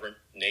sovereign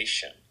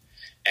nation,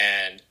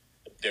 and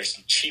there's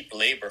cheap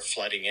labor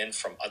flooding in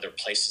from other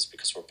places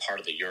because we're part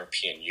of the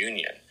European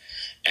Union,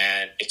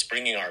 and it's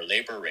bringing our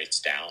labor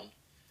rates down.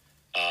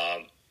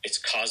 It's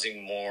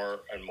causing more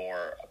and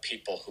more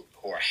people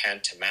who are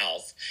hand to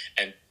mouth,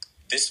 and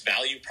this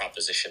value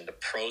proposition, the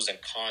pros and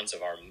cons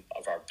of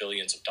our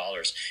billions of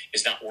dollars,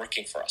 is not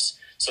working for us.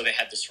 So they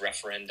had this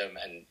referendum,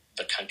 and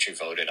the country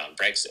voted on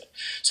Brexit.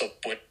 So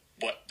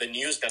what the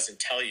news doesn't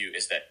tell you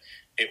is that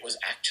it was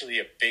actually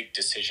a big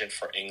decision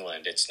for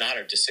England. It's not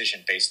a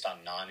decision based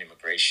on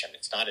non-immigration.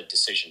 It's not a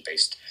decision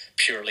based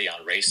purely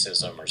on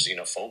racism or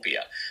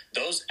xenophobia.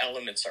 Those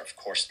elements are, of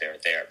course, they're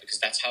there because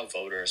that's how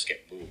voters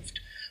get moved.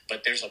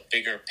 But there's a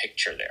bigger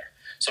picture there.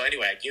 So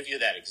anyway, I give you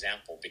that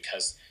example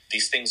because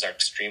these things are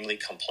extremely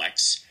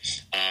complex.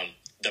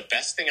 The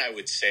best thing I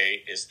would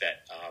say is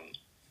that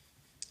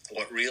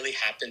what really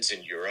happens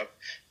in Europe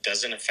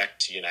doesn't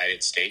affect the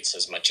United States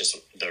as much as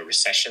the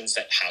recessions,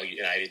 that how the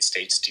United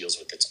States deals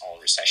with its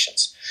own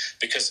recessions.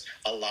 Because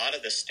a lot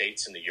of the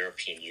states in the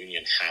European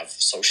Union have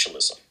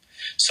socialism.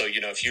 So,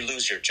 if you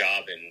lose your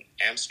job in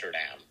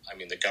Amsterdam,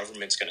 the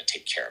government's going to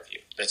take care of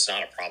you. That's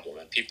not a problem.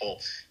 And people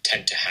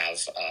tend to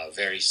have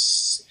very,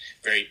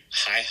 very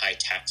high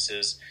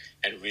taxes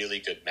and really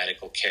good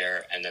medical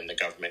care. And then the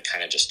government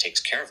kind of just takes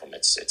care of them.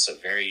 It's a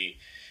very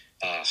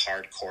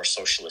hardcore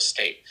socialist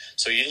state.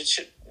 So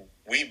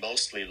we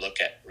mostly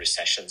look at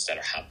recessions that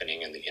are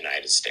happening in the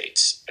United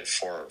States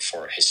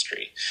for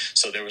history.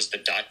 So there was the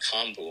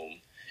dot-com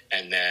boom,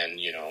 and then,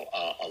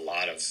 a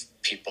lot of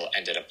people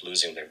ended up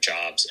losing their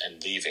jobs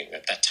and leaving.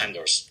 At that time,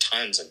 there was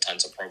tons and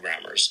tons of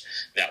programmers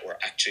that were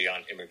actually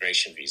on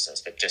immigration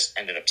visas that just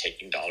ended up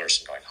taking dollars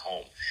and going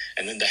home.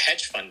 And then the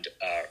hedge fund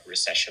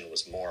recession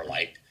was more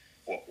like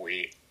what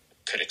we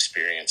could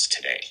experience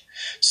today.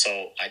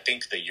 So I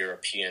think the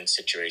European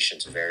situation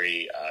is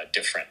very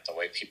different. The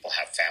way people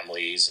have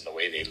families and the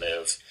way they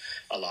live.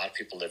 A lot of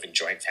people live in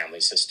joint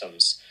family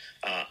systems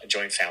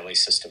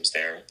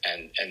there,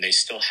 and they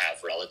still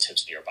have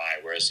relatives nearby.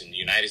 Whereas in the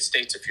United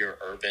States, if you're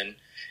urban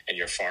and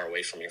you're far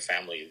away from your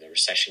family, the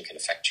recession can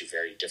affect you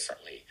very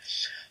differently.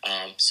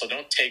 So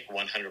don't take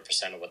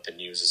 100% of what the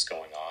news is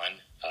going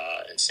on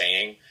and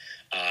saying.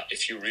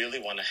 If you really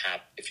want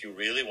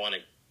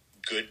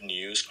good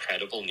news,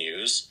 credible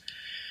news,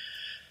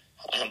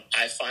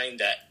 I find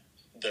that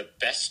the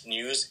best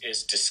news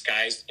is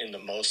disguised in the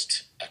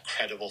most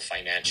credible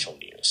financial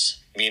news.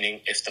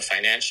 Meaning, if the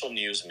financial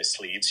news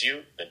misleads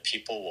you, then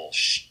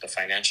the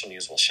financial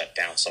news will shut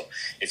down. So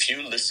if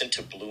you listen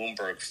to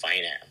Bloomberg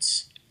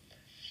Finance,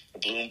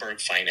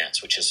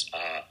 which is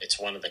it's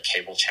one of the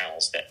cable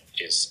channels that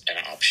is an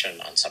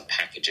option on some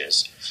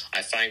packages,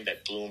 I find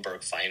that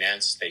Bloomberg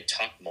Finance, they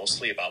talk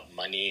mostly about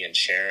money and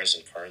shares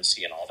and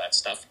currency and all that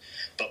stuff.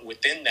 But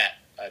within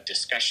that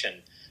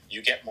discussion,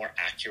 you get more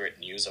accurate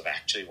news of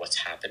actually what's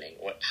happening,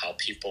 how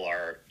people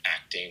are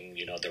acting,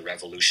 the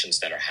revolutions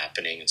that are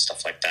happening and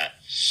stuff like that.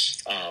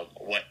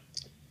 What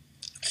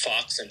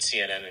Fox and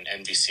CNN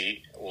and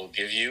NBC will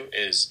give you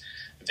is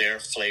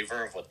their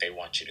flavor of what they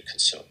want you to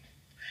consume.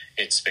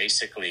 It's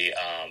basically,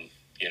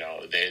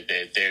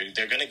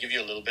 they're going to give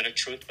you a little bit of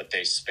truth, but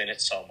they spin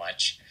it so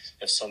much.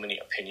 There's so many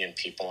opinion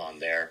people on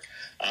there.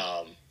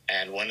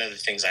 And one of the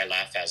things I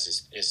laugh at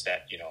is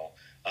that,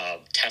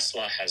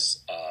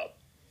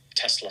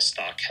 Tesla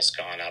stock has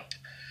gone up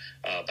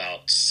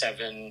about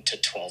 7 to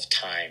 12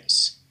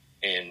 times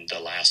in the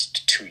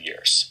last 2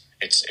 years.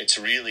 It's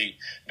really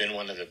been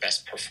one of the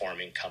best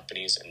performing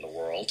companies in the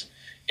world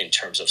in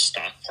terms of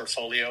stock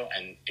portfolio.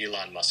 And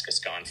Elon Musk has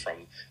gone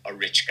from a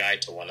rich guy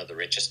to one of the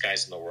richest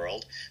guys in the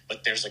world.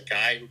 But there's a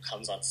guy who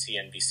comes on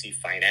CNBC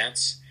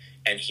Finance,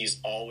 and he's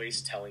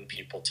always telling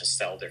people to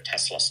sell their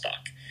Tesla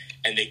stock.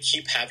 And they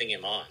keep having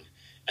him on.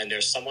 And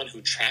there's someone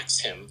who tracks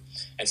him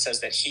and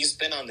says that he's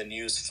been on the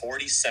news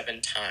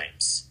 47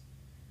 times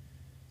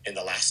in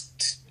the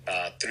last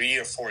 3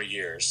 or 4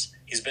 years.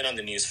 He's been on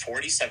the news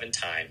 47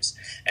 times.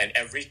 And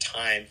every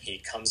time he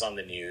comes on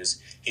the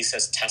news, he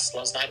says,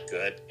 Tesla's not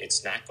good.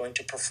 It's not going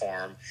to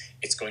perform.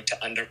 It's going to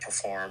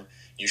underperform.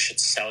 You should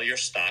sell your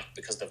stock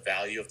because the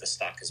value of the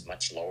stock is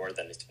much lower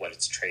than what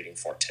it's trading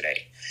for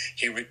today.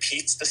 He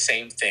repeats the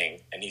same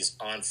thing, and he's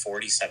on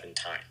 47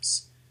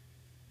 times,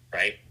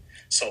 right?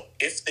 So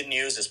if the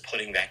news is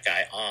putting that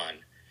guy on,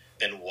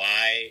 then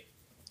why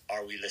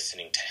are we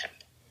listening to him?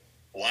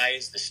 Why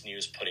is this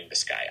news putting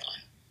this guy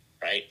on,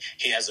 right?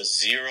 He has a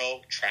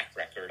 0 track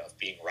record of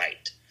being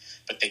right,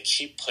 but they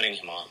keep putting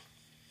him on.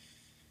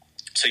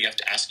 So you have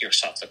to ask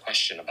yourself the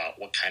question about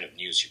what kind of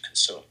news you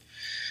consume.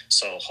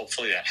 So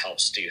hopefully that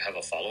helps. Do you have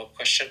a follow-up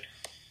question?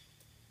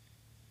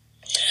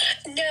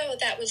 No,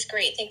 that was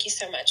great. Thank you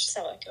so much.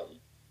 Assalamualaikum.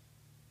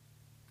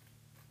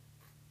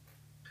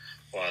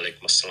 Wa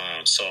alaikum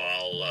assalam. So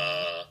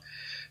I'll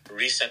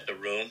reset the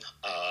room.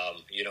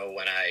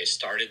 When I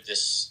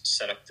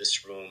set up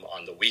this room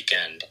on the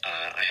weekend,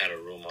 I had a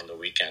room on the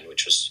weekend,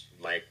 which was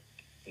my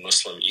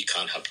Muslim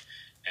Econ Hub.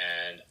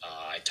 And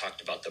I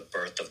talked about the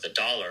birth of the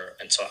dollar.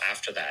 And so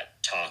after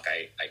that talk,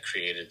 I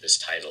created this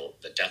title,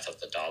 The Death of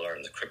the Dollar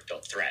and the Crypto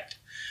Threat.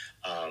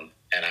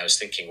 And I was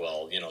thinking,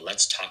 well,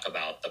 let's talk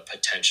about the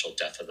potential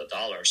death of the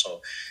dollar.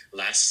 So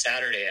last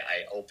Saturday,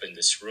 I opened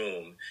this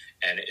room,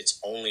 and it's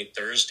only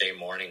Thursday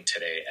morning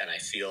today. And I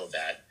feel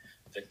that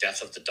the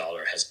death of the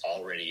dollar has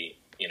already,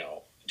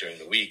 during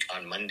the week.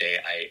 On Monday,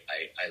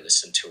 I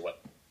listened to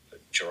what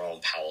Jerome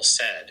Powell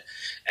said,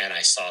 and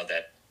I saw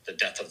that the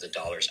death of the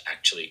dollar is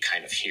actually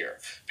kind of here.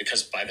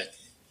 Because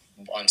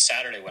on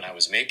Saturday when I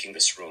was making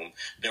this room,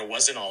 there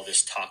wasn't all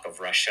this talk of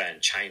Russia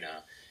and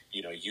China,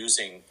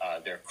 using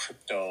their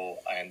crypto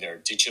and their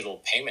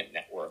digital payment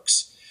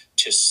networks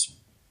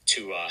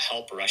to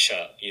help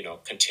Russia,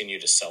 continue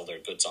to sell their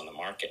goods on the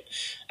market.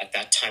 At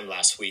that time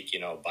last week,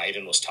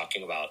 Biden was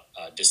talking about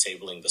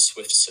disabling the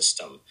SWIFT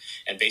system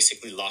and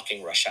basically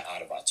locking Russia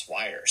out of its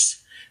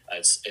wires.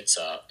 It's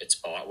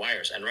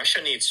wires, and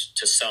Russia needs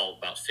to sell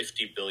about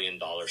 $50 billion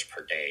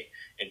per day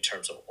in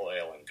terms of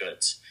oil and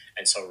goods.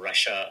 And so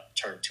Russia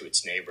turned to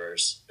its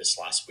neighbors this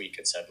last week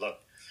and said, look,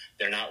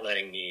 they're not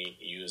letting me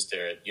use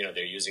they're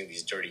using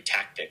these dirty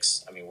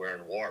tactics. I mean, we're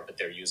in war, but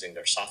they're using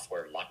their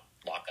software to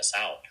lock us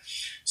out.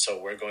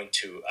 So we're going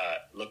to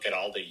look at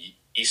all the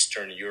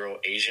Eastern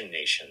Eurasian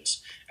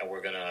nations, and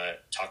we're going to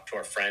talk to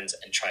our friends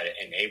and try to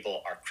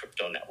enable our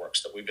crypto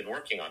networks that we've been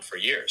working on for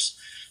years.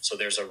 So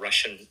there's a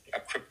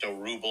crypto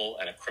ruble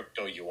and a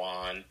crypto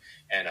yuan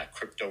and a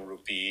crypto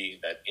rupee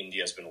that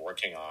India has been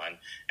working on.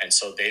 And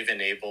so they've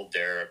enabled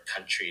their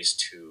countries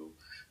to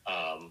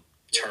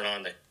turn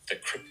on the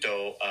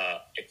crypto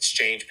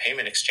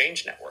payment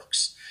exchange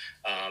networks.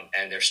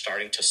 And they're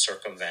starting to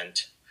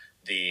circumvent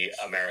the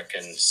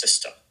American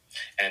system.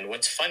 And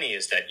what's funny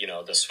is that,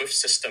 the SWIFT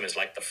system is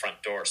like the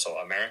front door. So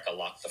America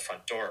locked the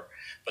front door,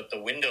 but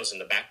the windows in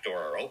the back door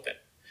are open.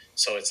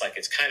 So it's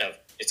kind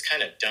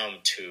of dumb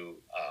to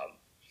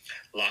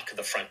lock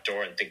the front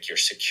door and think you're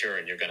secure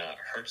and you're going to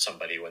hurt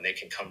somebody when they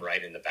can come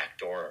right in the back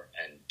door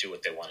and do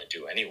what they want to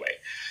do anyway.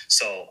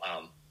 So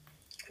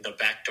the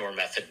backdoor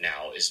method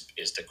now is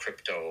the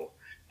crypto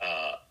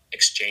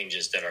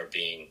exchanges that are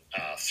being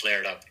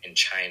flared up in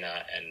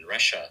China and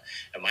Russia.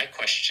 And my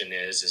question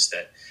is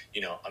that,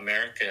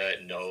 America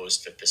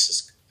knows that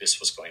this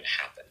was going to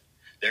happen.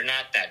 they're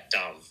not that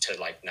dumb to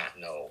like not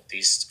know.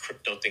 These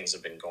crypto things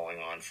have been going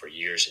on for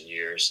years and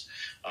years.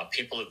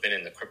 People have been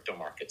in the crypto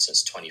market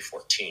since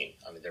 2014.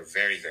 I mean, they're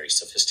very, very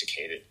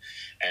sophisticated,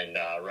 and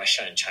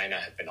Russia and China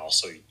have been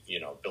also,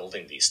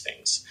 building these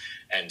things.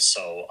 And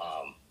so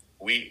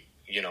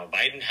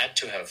Biden had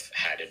to have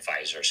had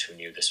advisors who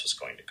knew this was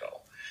going to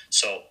go.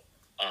 So,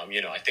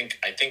 I think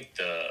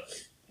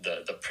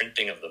the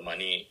printing of the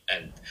money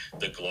and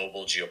the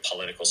global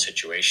geopolitical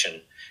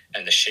situation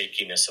and the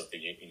shakiness of the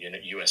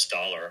U.S.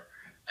 dollar,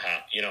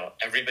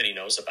 everybody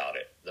knows about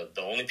it.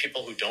 The only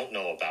people who don't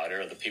know about it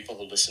are the people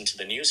who listen to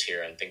the news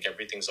here and think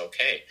everything's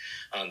okay.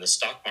 The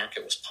stock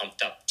market was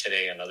pumped up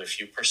today another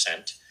few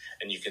percent,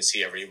 and you can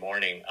see every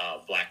morning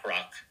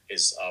BlackRock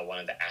is one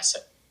of the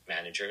asset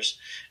managers,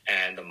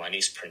 and the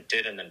money's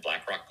printed, and then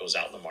BlackRock goes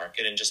out in the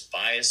market and just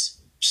buys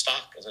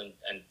stock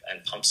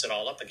and pumps it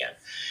all up again.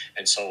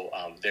 And so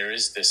there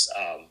is this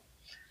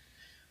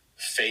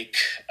fake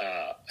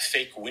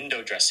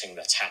window dressing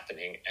that's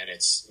happening, and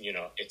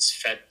it's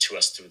fed to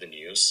us through the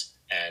news.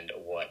 And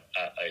what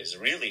is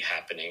really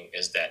happening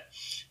is that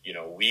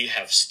we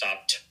have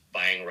stopped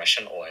buying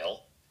Russian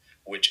oil,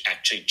 which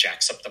actually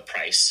jacks up the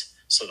price.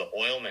 So the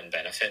oilmen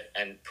benefit,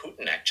 and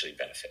Putin actually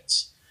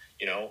benefits.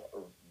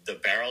 The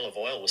barrel of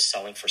oil was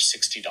selling for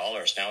 $60.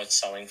 Now it's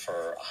selling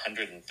for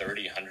 $130,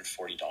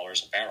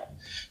 $140 a barrel.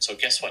 So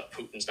guess what?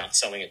 Putin's not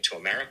selling it to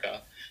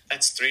America.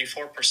 That's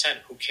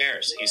 3-4%. Who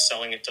cares? He's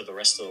selling it to the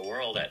rest of the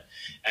world at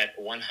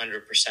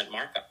 100%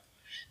 markup.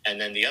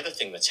 And then the other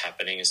thing that's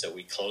happening is that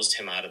we closed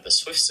him out of the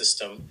SWIFT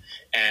system,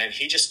 and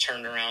he just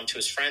turned around to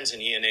his friends,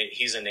 and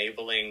he's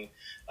enabling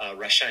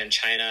Russia and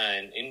China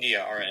and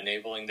India are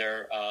enabling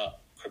their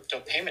crypto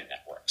payment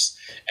networks.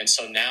 And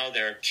so now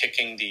they're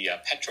kicking the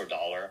Petro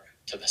Dollar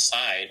to the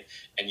side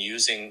and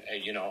using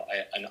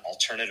an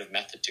alternative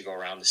method to go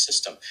around the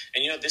system.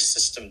 And this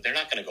system, they're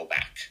not going to go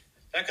back.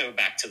 They're not going to go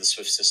back to the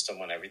SWIFT system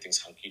when everything's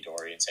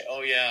hunky-dory and say,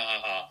 oh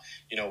yeah,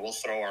 we'll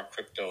throw our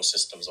crypto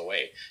systems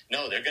away.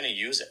 No, they're going to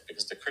use it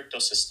because the crypto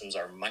systems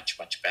are much,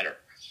 much better.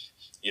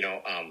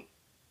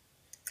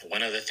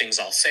 One of the things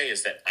I'll say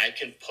is that I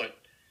can put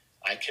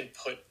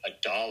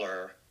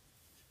 $1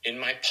 in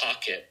my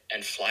pocket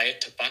and fly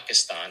it to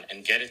Pakistan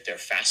and get it there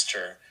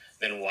faster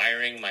than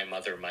wiring my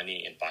mother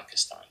money in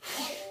Pakistan.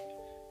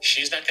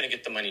 She's not going to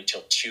get the money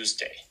till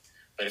Tuesday.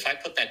 But if I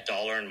put that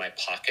 $1 in my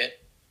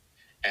pocket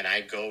and I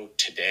go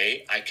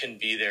today, I can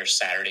be there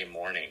Saturday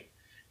morning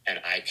and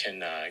I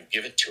can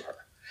give it to her.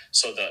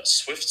 So the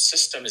SWIFT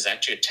system is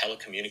actually a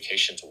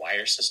telecommunications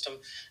wire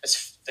system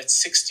that's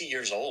 60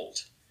 years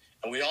old.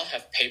 And we all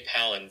have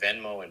PayPal and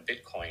Venmo and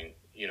Bitcoin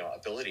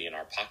ability in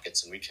our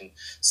pockets, and we can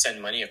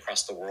send money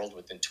across the world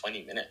within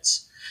 20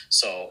 minutes.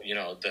 So,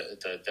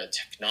 the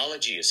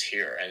technology is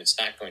here, and it's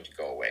not going to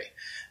go away.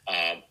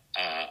 I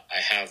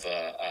have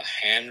a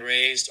hand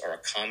raised or a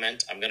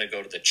comment. I'm going to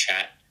go to the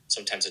chat.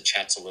 Sometimes the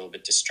chat's a little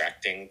bit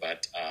distracting,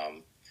 but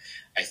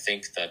I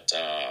think that,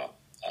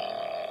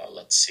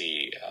 let's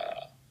see.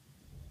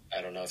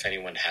 I don't know if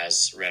anyone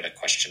has read a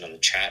question on the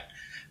chat.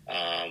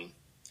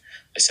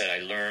 I said I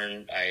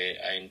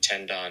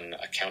intend on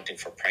accounting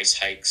for price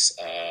hikes.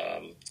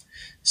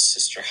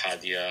 Sister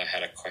Hadia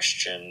had a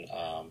question.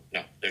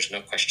 No, there's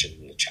no question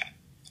in the chat.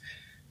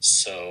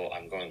 So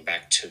I'm going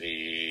back to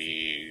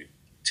the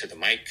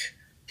mic,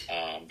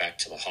 back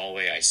to the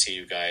hallway. I see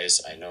you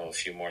guys. I know a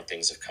few more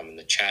things have come in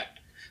the chat.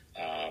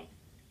 I'm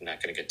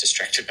not going to get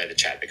distracted by the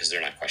chat because they're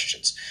not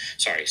questions.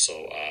 Sorry.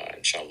 So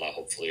inshallah,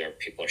 hopefully our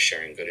people are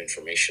sharing good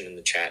information in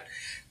the chat.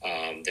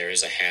 There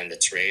is a hand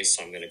that's raised,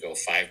 so I'm going to go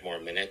 5 more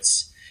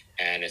minutes,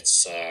 and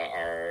it's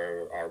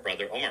our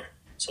brother Omar.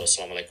 So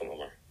assalamu alaikum,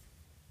 Omar.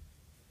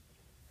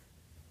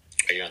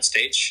 Are you on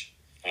stage?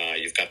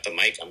 You've got the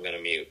mic. I'm going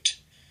to mute.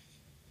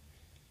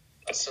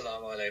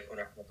 Assalamu alaikum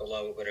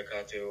warahmatullahi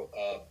wabarakatuh.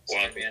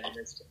 Sorry, man,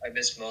 I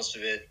missed most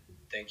of it.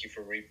 Thank you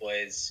for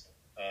replays.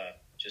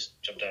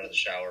 Just jumped out of the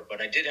shower. But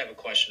I did have a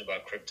question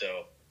about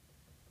crypto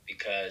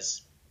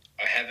because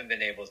I haven't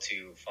been able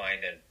to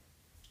find an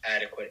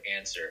adequate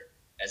answer.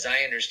 As I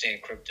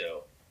understand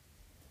crypto,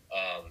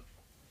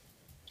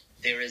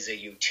 there is a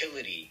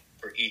utility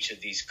for each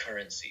of these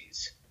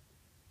currencies.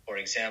 For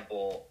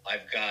example,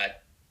 I've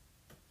got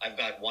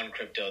one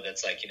crypto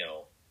that's like,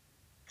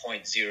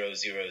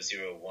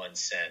 0.0001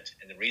 cent.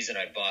 And the reason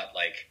I bought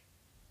like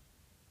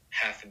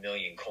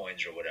 500,000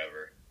 coins or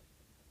whatever,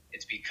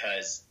 it's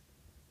because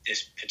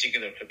this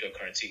particular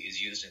cryptocurrency is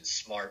used in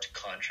smart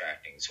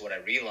contracting. So what I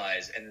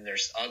realized, and then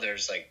there's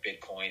others like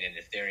Bitcoin and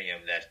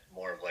Ethereum that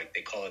more of like,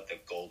 they call it the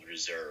gold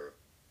reserve.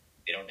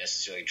 They don't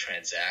necessarily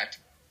transact,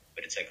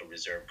 but it's like a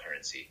reserve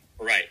currency.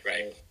 Right.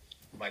 So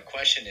my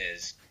question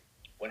is,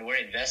 when we're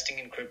investing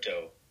in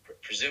crypto,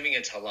 presuming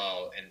it's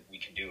halal and we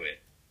can do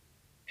it,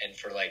 and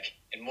for like,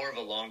 in more of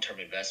a long-term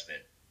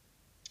investment,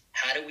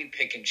 how do we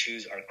pick and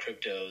choose our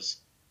cryptos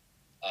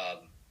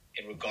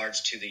in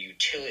regards to the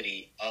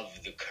utility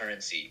of the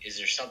currency? Is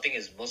there something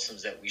as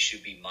Muslims that we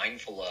should be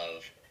mindful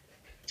of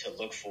to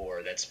look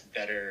for that's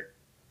better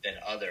than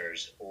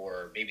others,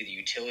 or maybe the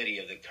utility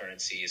of the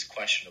currency is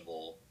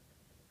questionable?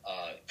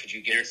 Could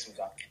you give us some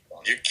guidance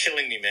on You're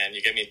killing me, man.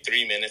 You give me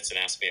 3 minutes and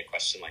ask me a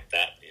question like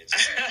that.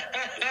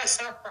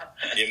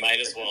 You might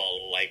as well,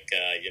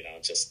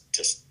 just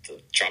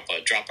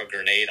drop a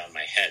grenade on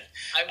my head.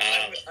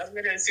 I'm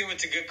going to assume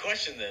it's a good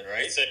question then,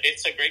 right?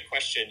 It's a great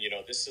question.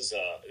 This is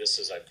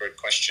a good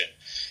question.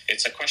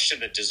 It's a question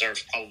that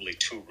deserves probably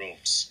 2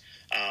 rooms.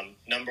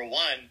 Number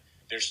one,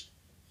 there's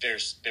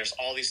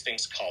all these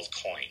things called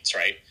coins,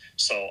 right?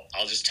 So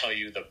I'll just tell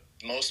you the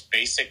most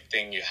basic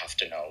thing you have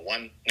to know.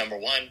 Number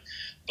one,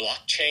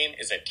 blockchain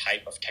is a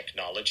type of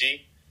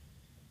technology,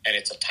 and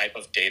it's a type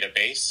of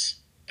database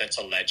that's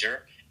a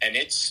ledger, and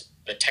it's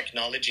the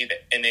technology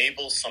that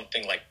enables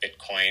something like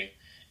Bitcoin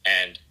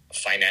and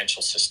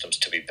financial systems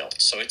to be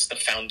built. So it's the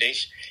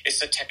foundation. It's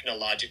the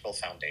technological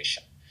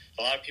foundation.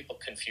 A lot of people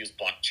confuse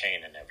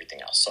blockchain and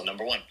everything else. So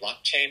number one,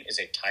 blockchain is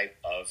a type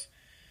of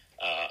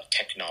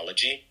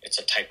technology. It's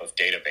a type of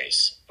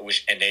database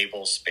which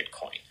enables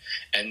Bitcoin.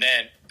 And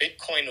then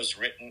Bitcoin was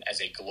written as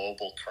a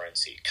global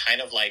currency,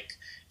 kind of like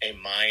a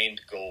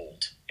mined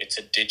gold. It's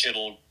a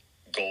digital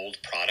gold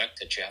product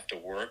that you have to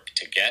work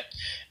to get.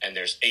 And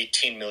there's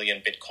 18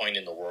 million Bitcoin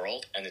in the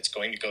world, and it's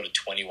going to go to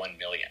 21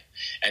 million.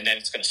 And then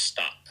it's going to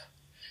stop.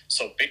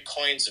 So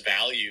Bitcoin's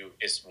value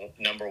is,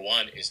 number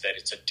one, is that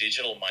it's a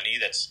digital money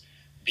that's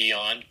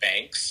beyond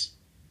banks,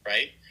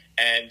 right?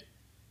 And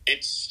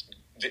its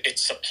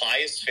supply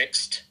is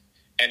fixed,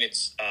 and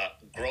its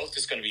growth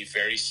is going to be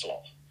very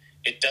slow.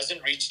 It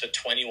doesn't reach the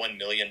 21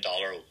 million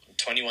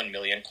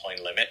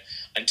coin limit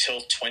until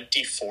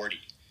 2040.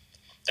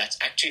 That's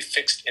actually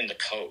fixed in the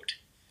code.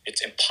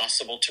 It's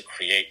impossible to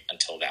create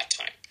until that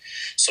time.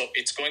 So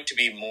it's going to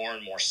be more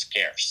and more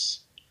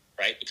scarce,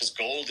 right? Because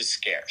gold is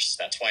scarce.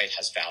 That's why it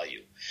has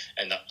value.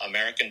 And the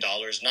American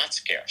dollar is not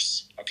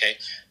scarce, okay?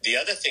 The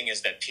other thing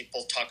is that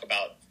people talk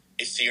about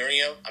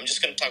Ethereum. I'm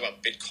just going to talk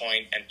about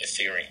Bitcoin and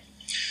Ethereum.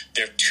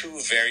 They're 2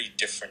 very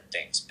different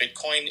things.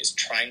 Bitcoin is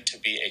trying to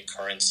be a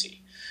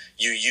currency.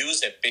 You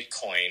use a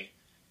Bitcoin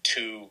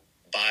to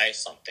buy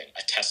something,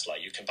 a Tesla.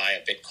 You can buy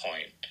a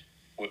Bitcoin.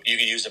 You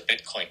can use a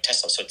Bitcoin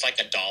Tesla. So it's like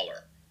a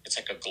dollar. It's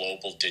like a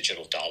global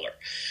digital dollar.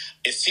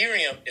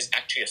 Ethereum is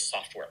actually a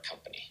software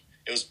company.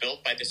 It was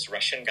built by this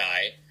Russian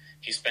guy.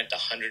 He spent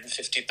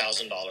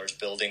 $150,000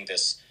 building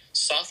this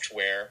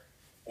software,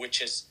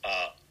 which is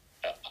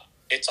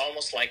it's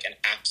almost like an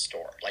app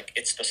store. Like,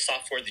 it's the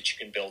software that you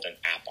can build an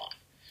app on.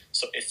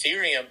 So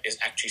Ethereum is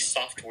actually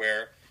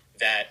software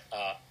that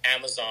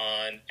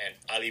Amazon and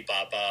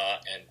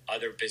Alibaba and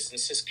other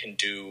businesses can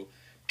do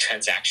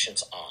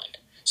transactions on.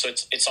 So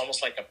it's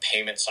almost like a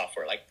payment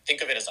software. Like,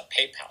 think of it as a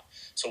PayPal.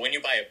 So when you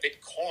buy a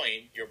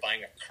Bitcoin, you're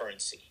buying a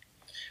currency.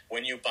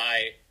 When you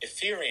buy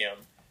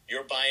Ethereum,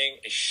 you're buying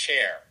a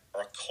share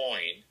or a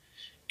coin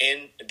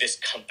in this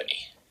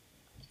company,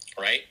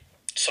 right?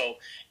 So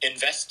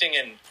investing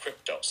in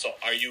crypto. So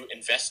are you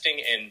investing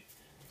in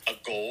a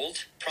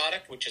gold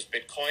product, which is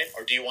Bitcoin,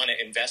 or do you want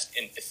to invest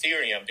in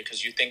Ethereum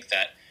because you think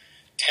that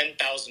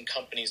 10,000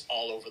 companies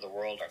all over the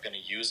world are going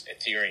to use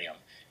Ethereum,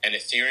 and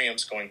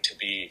Ethereum's going to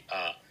be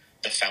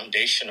the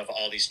foundation of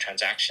all these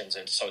transactions,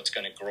 and so it's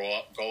going to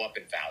go up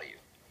in value,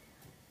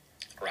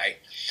 right?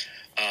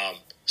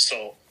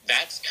 So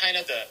that's kind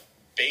of the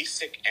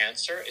basic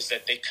answer, is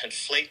that they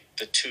conflate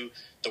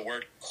the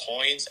word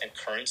coins and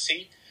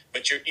currency.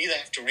 But you either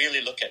have to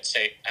really look at,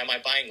 say, am I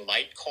buying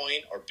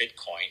Litecoin or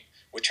Bitcoin,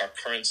 which are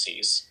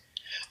currencies,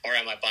 or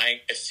am I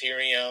buying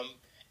Ethereum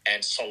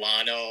and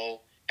Solana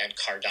and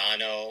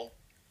Cardano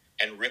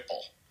and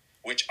Ripple,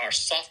 which are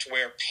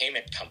software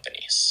payment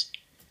companies?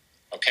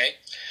 Okay?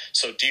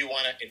 So do you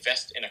want to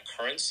invest in a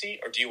currency,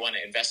 or do you want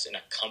to invest in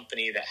a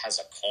company that has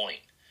a coin,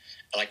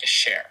 like a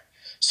share?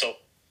 So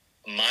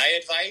my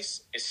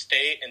advice is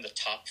stay in the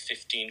top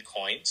 15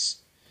 coins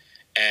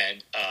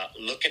and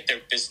look at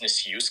their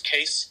business use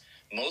case.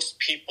 Most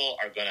people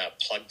are going to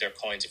plug their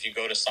coins. If you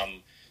go to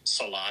some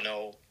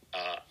Solana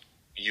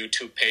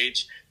YouTube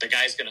page, the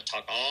guy's going to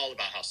talk all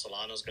about how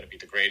Solana is going to be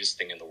the greatest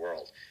thing in the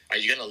world. Are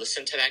you going to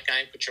listen to that guy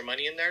and put your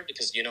money in there?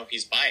 Because,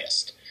 he's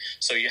biased.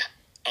 So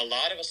a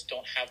lot of us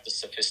don't have the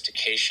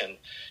sophistication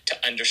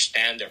to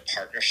understand their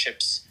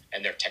partnerships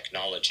and their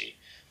technology.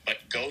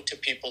 But go to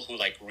people who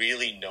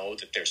really know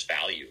that there's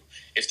value.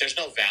 If there's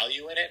no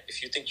value in it,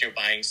 if you think you're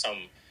buying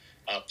some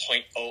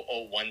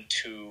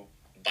 0.0012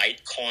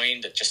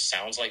 Bytecoin that just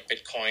sounds like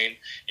Bitcoin,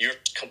 you're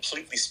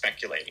completely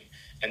speculating.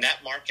 And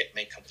that market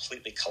may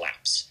completely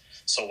collapse.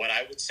 So what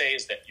I would say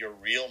is that your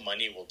real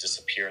money will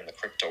disappear in the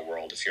crypto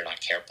world if you're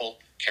not careful.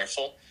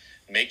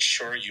 Make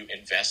sure you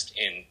invest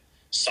in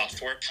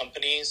software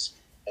companies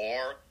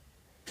or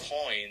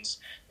coins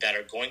that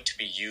are going to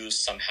be used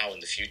somehow in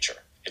the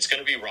future. It's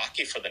going to be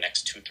rocky for the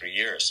next 2-3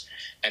 years,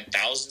 and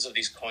thousands of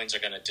these coins are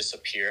going to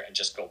disappear and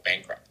just go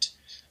bankrupt.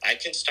 I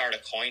can start a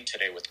coin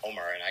today with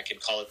Omar, and I can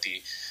call it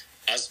the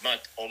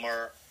Azmat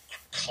Omar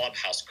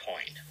Clubhouse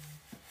coin.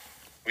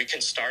 We can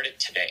start it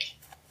today,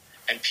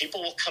 and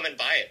people will come and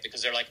buy it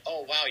because they're like,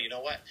 oh, wow, you know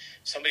what?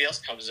 Somebody else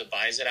comes and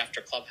buys it after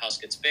Clubhouse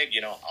gets big,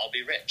 I'll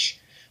be rich.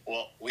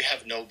 Well, we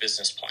have no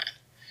business plan.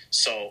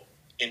 So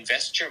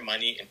invest your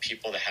money in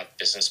people that have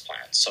business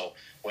plans. So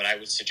what I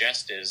would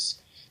suggest is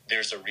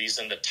there's a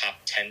reason the top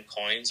 10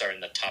 coins are in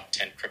the top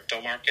 10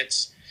 crypto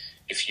markets.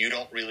 If you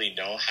don't really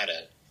know how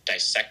to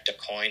dissect a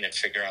coin and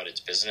figure out its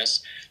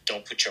business,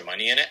 don't put your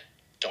money in it.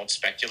 Don't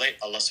speculate.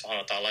 Allah subhanahu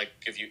wa ta'ala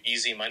give you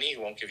easy money. He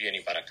won't give you any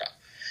barakah.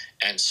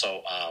 And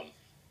so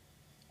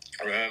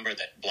remember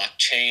that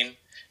blockchain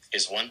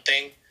is one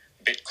thing.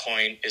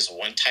 Bitcoin is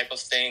one type of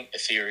thing.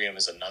 Ethereum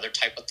is another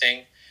type of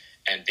thing.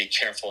 And be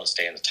careful and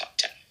stay in the top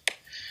 10.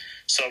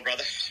 So,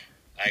 brother,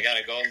 I got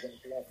to go.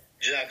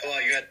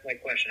 Jazakallah, you had my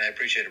question. I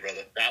appreciate it,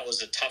 brother. That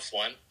was a tough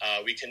one.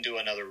 We can do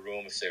another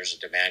room if there's a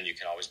demand. You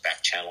can always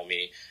back channel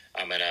me.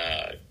 I'm going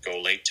to go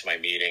late to my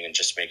meeting and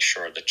just make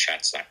sure the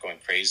chat's not going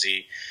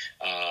crazy.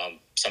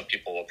 Some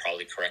people will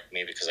probably correct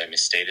me because I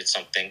misstated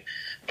something.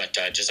 But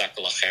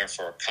Jazakallah khair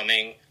for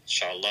coming.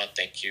 Inshallah,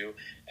 thank you.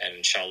 And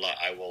inshallah,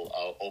 I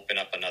will open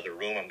up another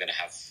room. I'm going to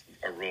have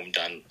a room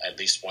done at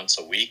least once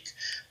a week.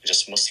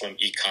 Just Muslim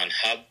Econ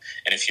Hub.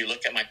 And if you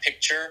look at my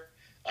picture,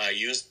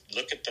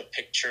 look at the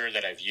picture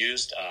that I've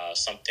used.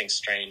 Something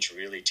strange,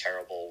 really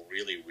terrible,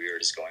 really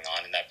weird is going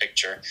on in that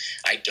picture.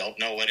 I don't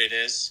know what it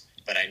is,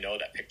 but I know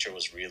that picture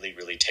was really,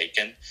 really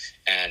taken.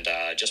 And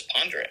just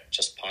ponder it.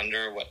 Just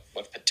ponder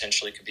what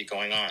potentially could be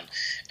going on.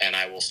 And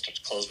I will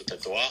close with the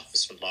dua.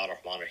 Bismillah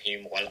ar-Rahman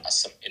ar-Rahim. Wal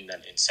asr inna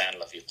al-insan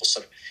lafi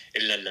qusr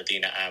illa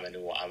alladhina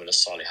amanu wa amilu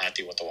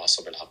salihati wa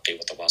tawasaw bil haqqi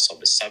wa tawasaw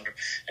bis sabr.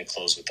 And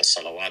close with the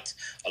salawat.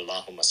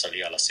 Allahumma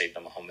salli ala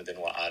Sayyidina Muhammadin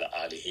wa ala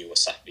alihi wa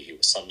sahbihi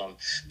wa sallam.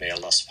 May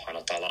Allah subhanahu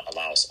wa ta'ala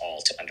allow us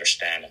all to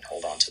understand and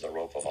hold on to the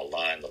rope of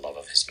Allah and the love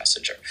of His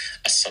Messenger.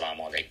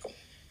 Assalamu alaikum.